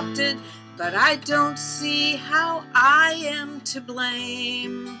disrupted, but I don't see how I am to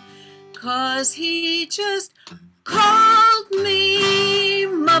blame, 'cause he just called me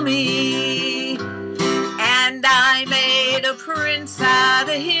Mummy, and I made a prince out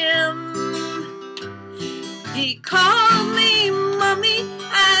of him. called me Mummy,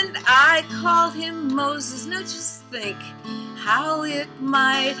 and I called him Moses. Now just think how it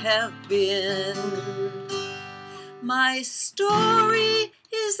might have been. My story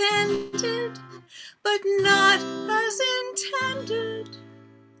is ended, but not as intended.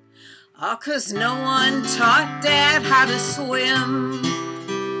 'Cause no one taught Dad how to swim.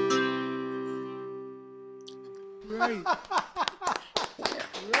 Great.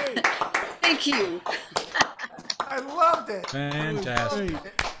 Thank you. I loved it. Fantastic.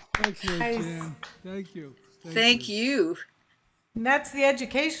 Thanks, Nice. Jan. Thank you. Thank you. And that's the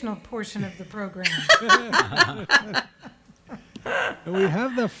educational portion of the program. And we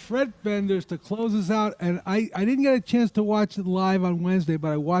have the Fretbenders to close us out. And I didn't get a chance to watch it live on Wednesday,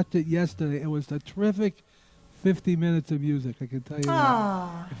 but I watched it yesterday. It was a terrific 50 minutes of music, I can tell you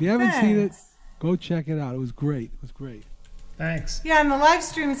Aw, that. If you haven't seen it, thanks. go check it out. It was great. It was great. Thanks. Yeah, and the live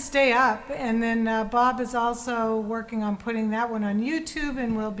streams stay up. And then Bob is also working on putting that one on YouTube,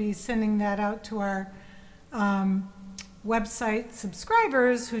 and we'll be sending that out to our website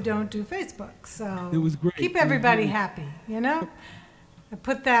subscribers who don't do Facebook. So It was great. keep It was everybody great. happy, you know? I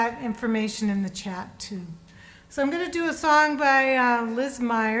put that information in the chat too. So I'm going to do a song by Liz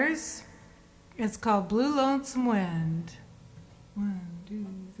Myers. It's called Blue Lonesome Wind. 1, 2,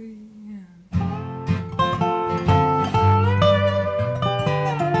 3,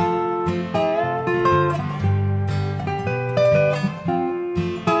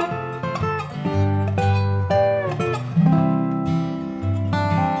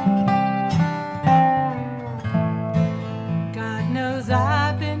 God knows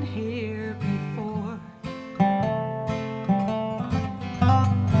I've been here before.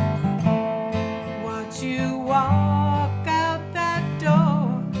 Watch you walk out that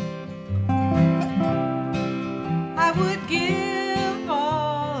door.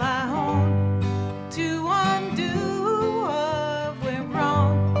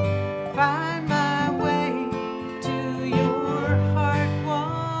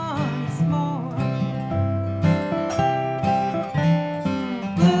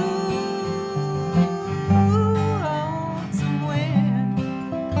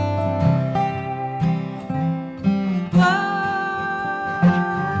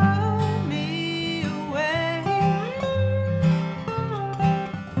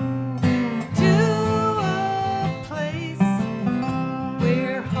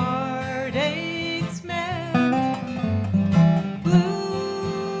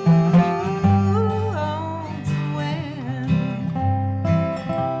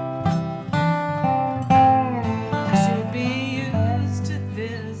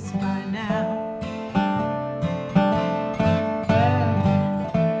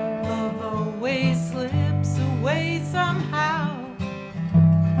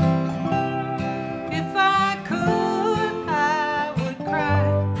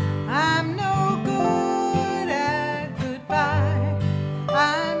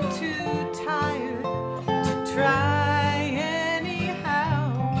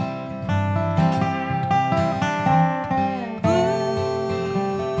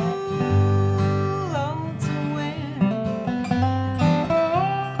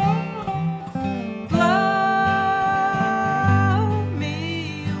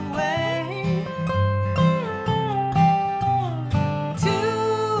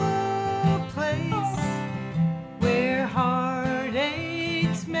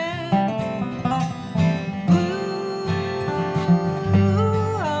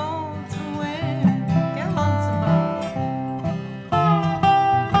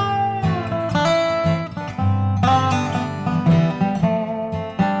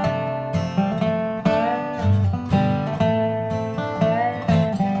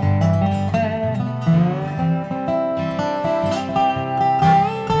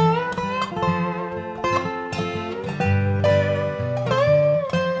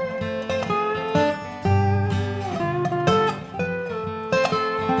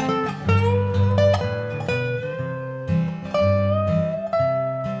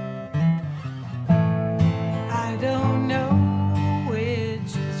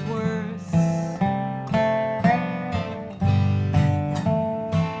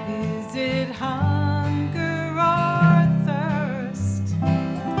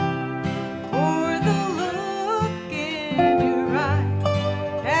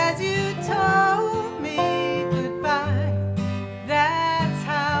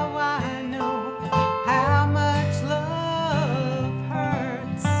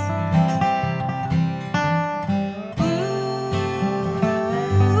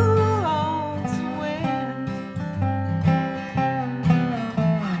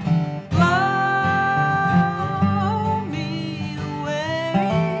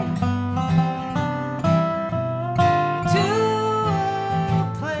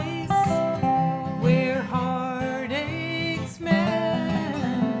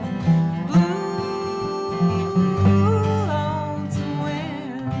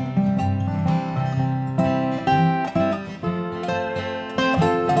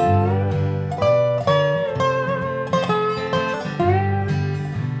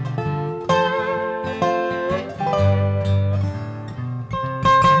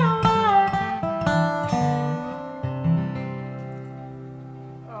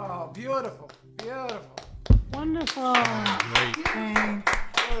 beautiful, beautiful. Wonderful. Great. Thanks.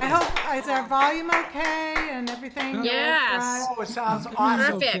 I hope, is our volume okay and everything? Yes. Right? Oh, it sounds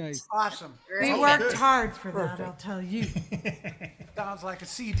awesome. Perfect. Awesome. We worked hard for that, I'll tell you. Sounds like a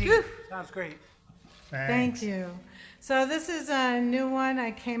CD. Sounds great. Thank you. So this is a new one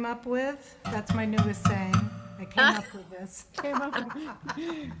I came up with. That's my newest saying. I came up with this.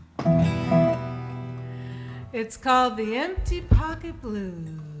 It's called The Empty Pocket Blues.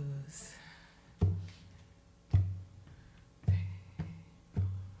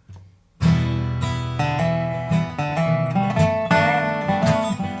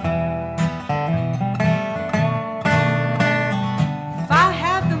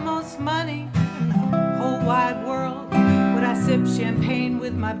 Sip champagne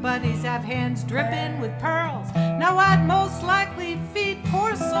with my buddies, have hands dripping with pearls. Now I'd most likely feed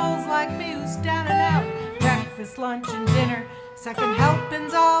poor souls like me who's down and out. Breakfast, lunch, and dinner, second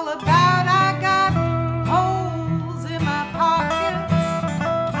helping's all about. I got holes in my pockets,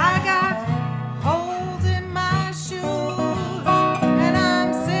 I got holes in my shoes, and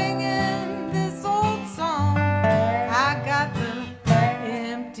I'm singing this old song. I got the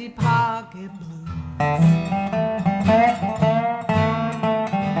empty pocket blues.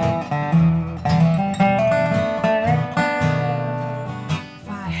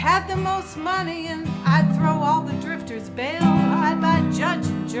 Money and I'd throw all the drifters bail. I'd buy judge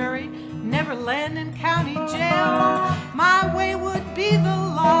and jury, never land in county jail. My way would be the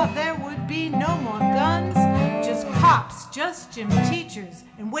law, there would be no more guns, just cops, just gym teachers,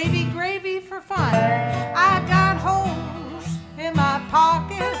 and wavy gravy for fun. I got holes in my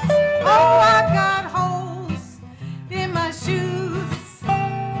pockets, oh, I got holes in my shoes.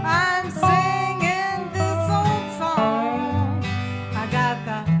 I'm singing this old song. I got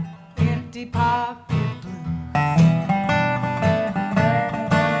the empty pocket blues.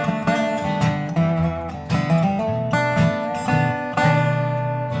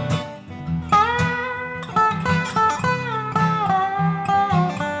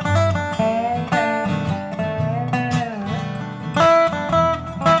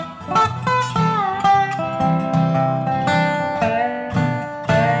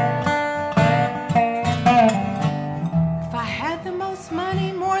 If I had the most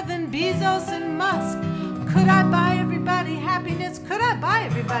money, more than Bezos and Musk, could I buy everybody happiness? Could I buy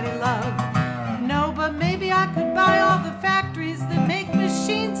everybody love? No, but maybe I could buy all the factories that make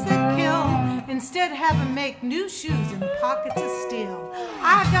machines that kill. Instead, have them make new shoes in pockets of steel.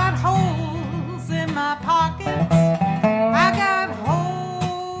 I got holes in my pockets, I got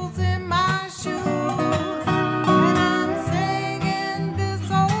holes in my shoes, and I'm singing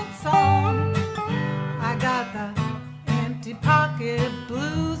this old song. I got the empty pocket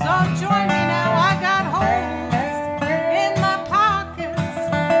blues. Oh, join me now. I got holes in my pockets.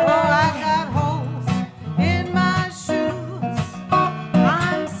 Oh, I got holes in my shoes.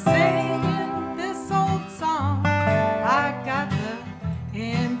 I'm singing this old song. I got the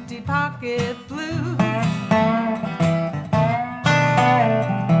empty pocket blues.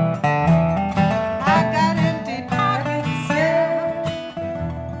 I got empty pockets, yeah.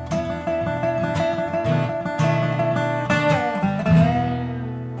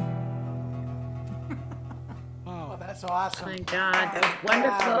 Oh, that's awesome. My God, that was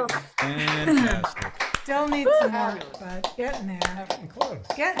wonderful. Fantastic. Still need some more, but getting there.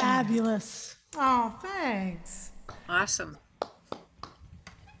 Getting Fabulous. there. Oh, thanks. Awesome.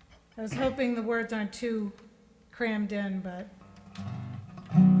 I was hoping the words aren't too crammed in, but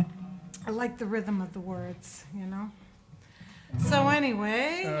I like the rhythm of the words, you know? So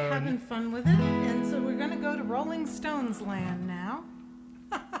anyway, having fun with it. And so we're going to go to Rolling Stones land now.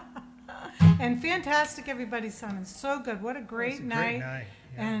 And fantastic, everybody sounded so good. What a great night. Yeah.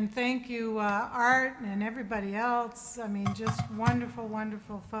 And thank you, Art and everybody else. I mean, just wonderful,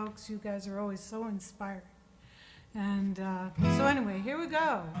 wonderful folks. You guys are always so inspiring. And so anyway, here we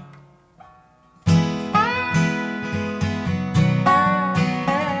go.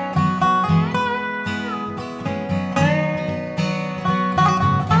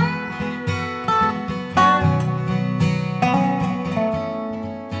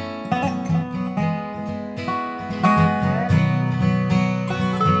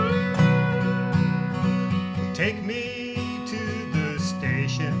 Take me to the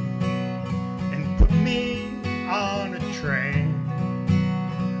station and put me on a train.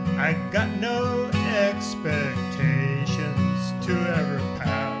 I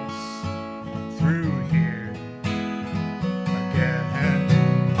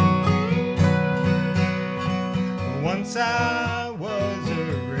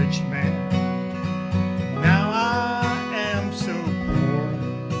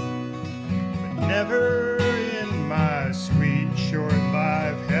never in my sweet short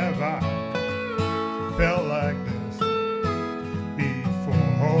life have I felt like this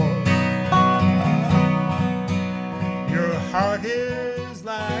before. Your heart is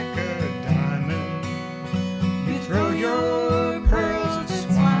like a diamond. You throw your pearls at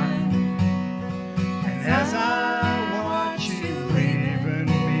swine, and as I watch you leaving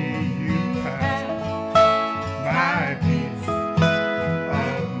me, you pass my peace of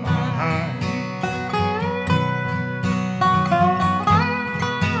mind.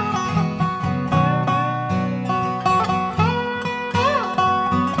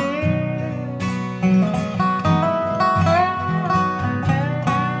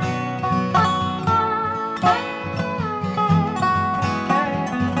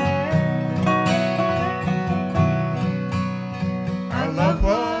 Our love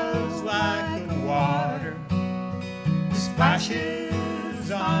was like the water,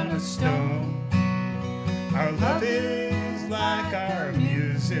 splashes on a stone. Our love is like our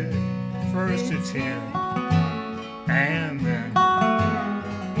music. First it's here, and then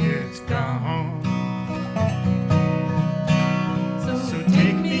it's gone. So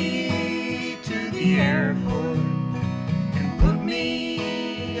take me to the airport and put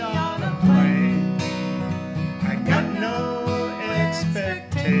me on a plane. I got no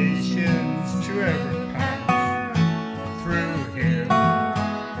expectations to ever pass through here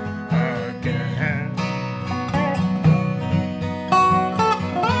again.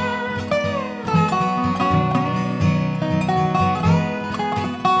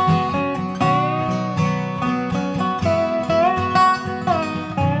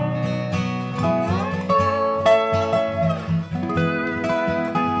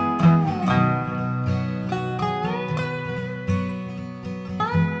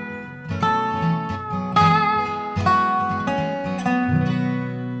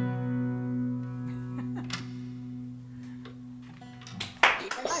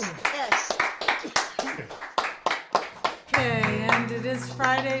 Okay, and it is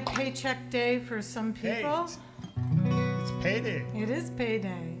Friday, paycheck day for some people. It's payday. It is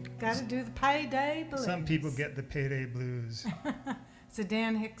payday. Got to do the payday blues. Some people get the payday blues. It's a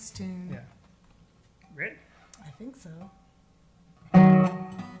Dan Hicks tune. Yeah. Ready? I think so.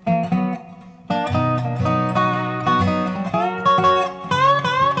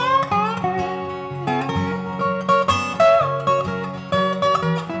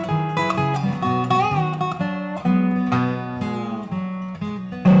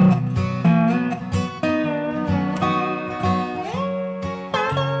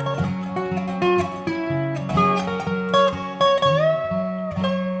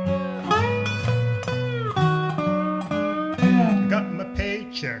 Got my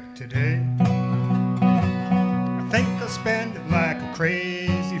paycheck today. I think I'll spend it like a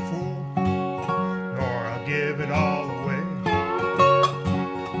crazy fool, or I'll give it all away.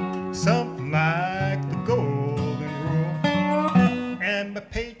 Something like the golden rule. And my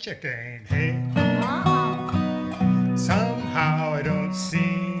paycheck ain't hay. Somehow I don't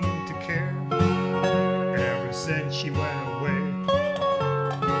seem to care ever since she went away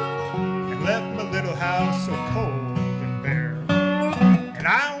and left my little house so cold and bare. And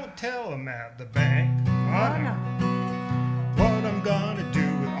I won't tell them at the bank, oh no, what I'm gonna do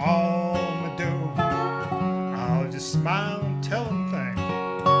with all my dough. I'll just smile and tell them thanks.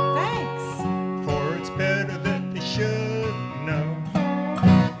 For it's better that they should know.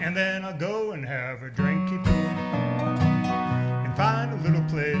 And then I'll go and have a drinky poo and find a little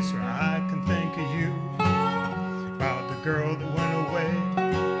place where I can think of you, about the girl that went away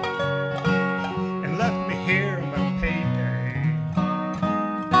and left me here on my payday.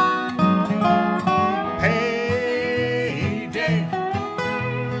 Payday,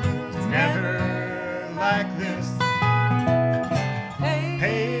 it's never like this.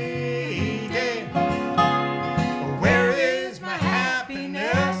 Payday, where is my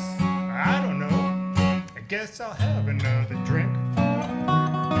happiness? I don't know. I guess I'll have another drink.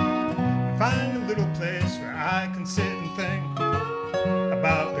 Find a little place where I can sit and think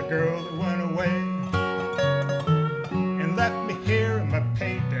about the girl that went away and left me here in my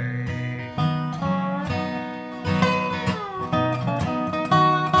payday.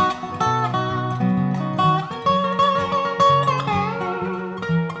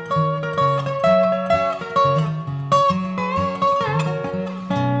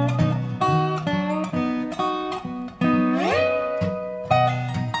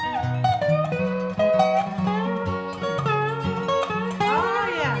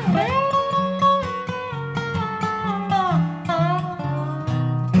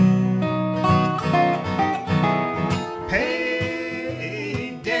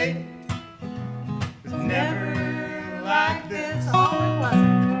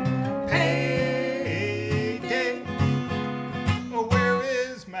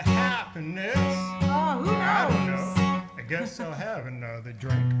 happiness. Oh, who knows? I don't know. I guess I'll have another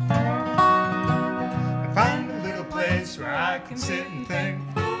drink. And find a little place where I can sit and think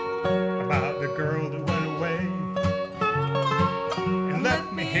about the girl that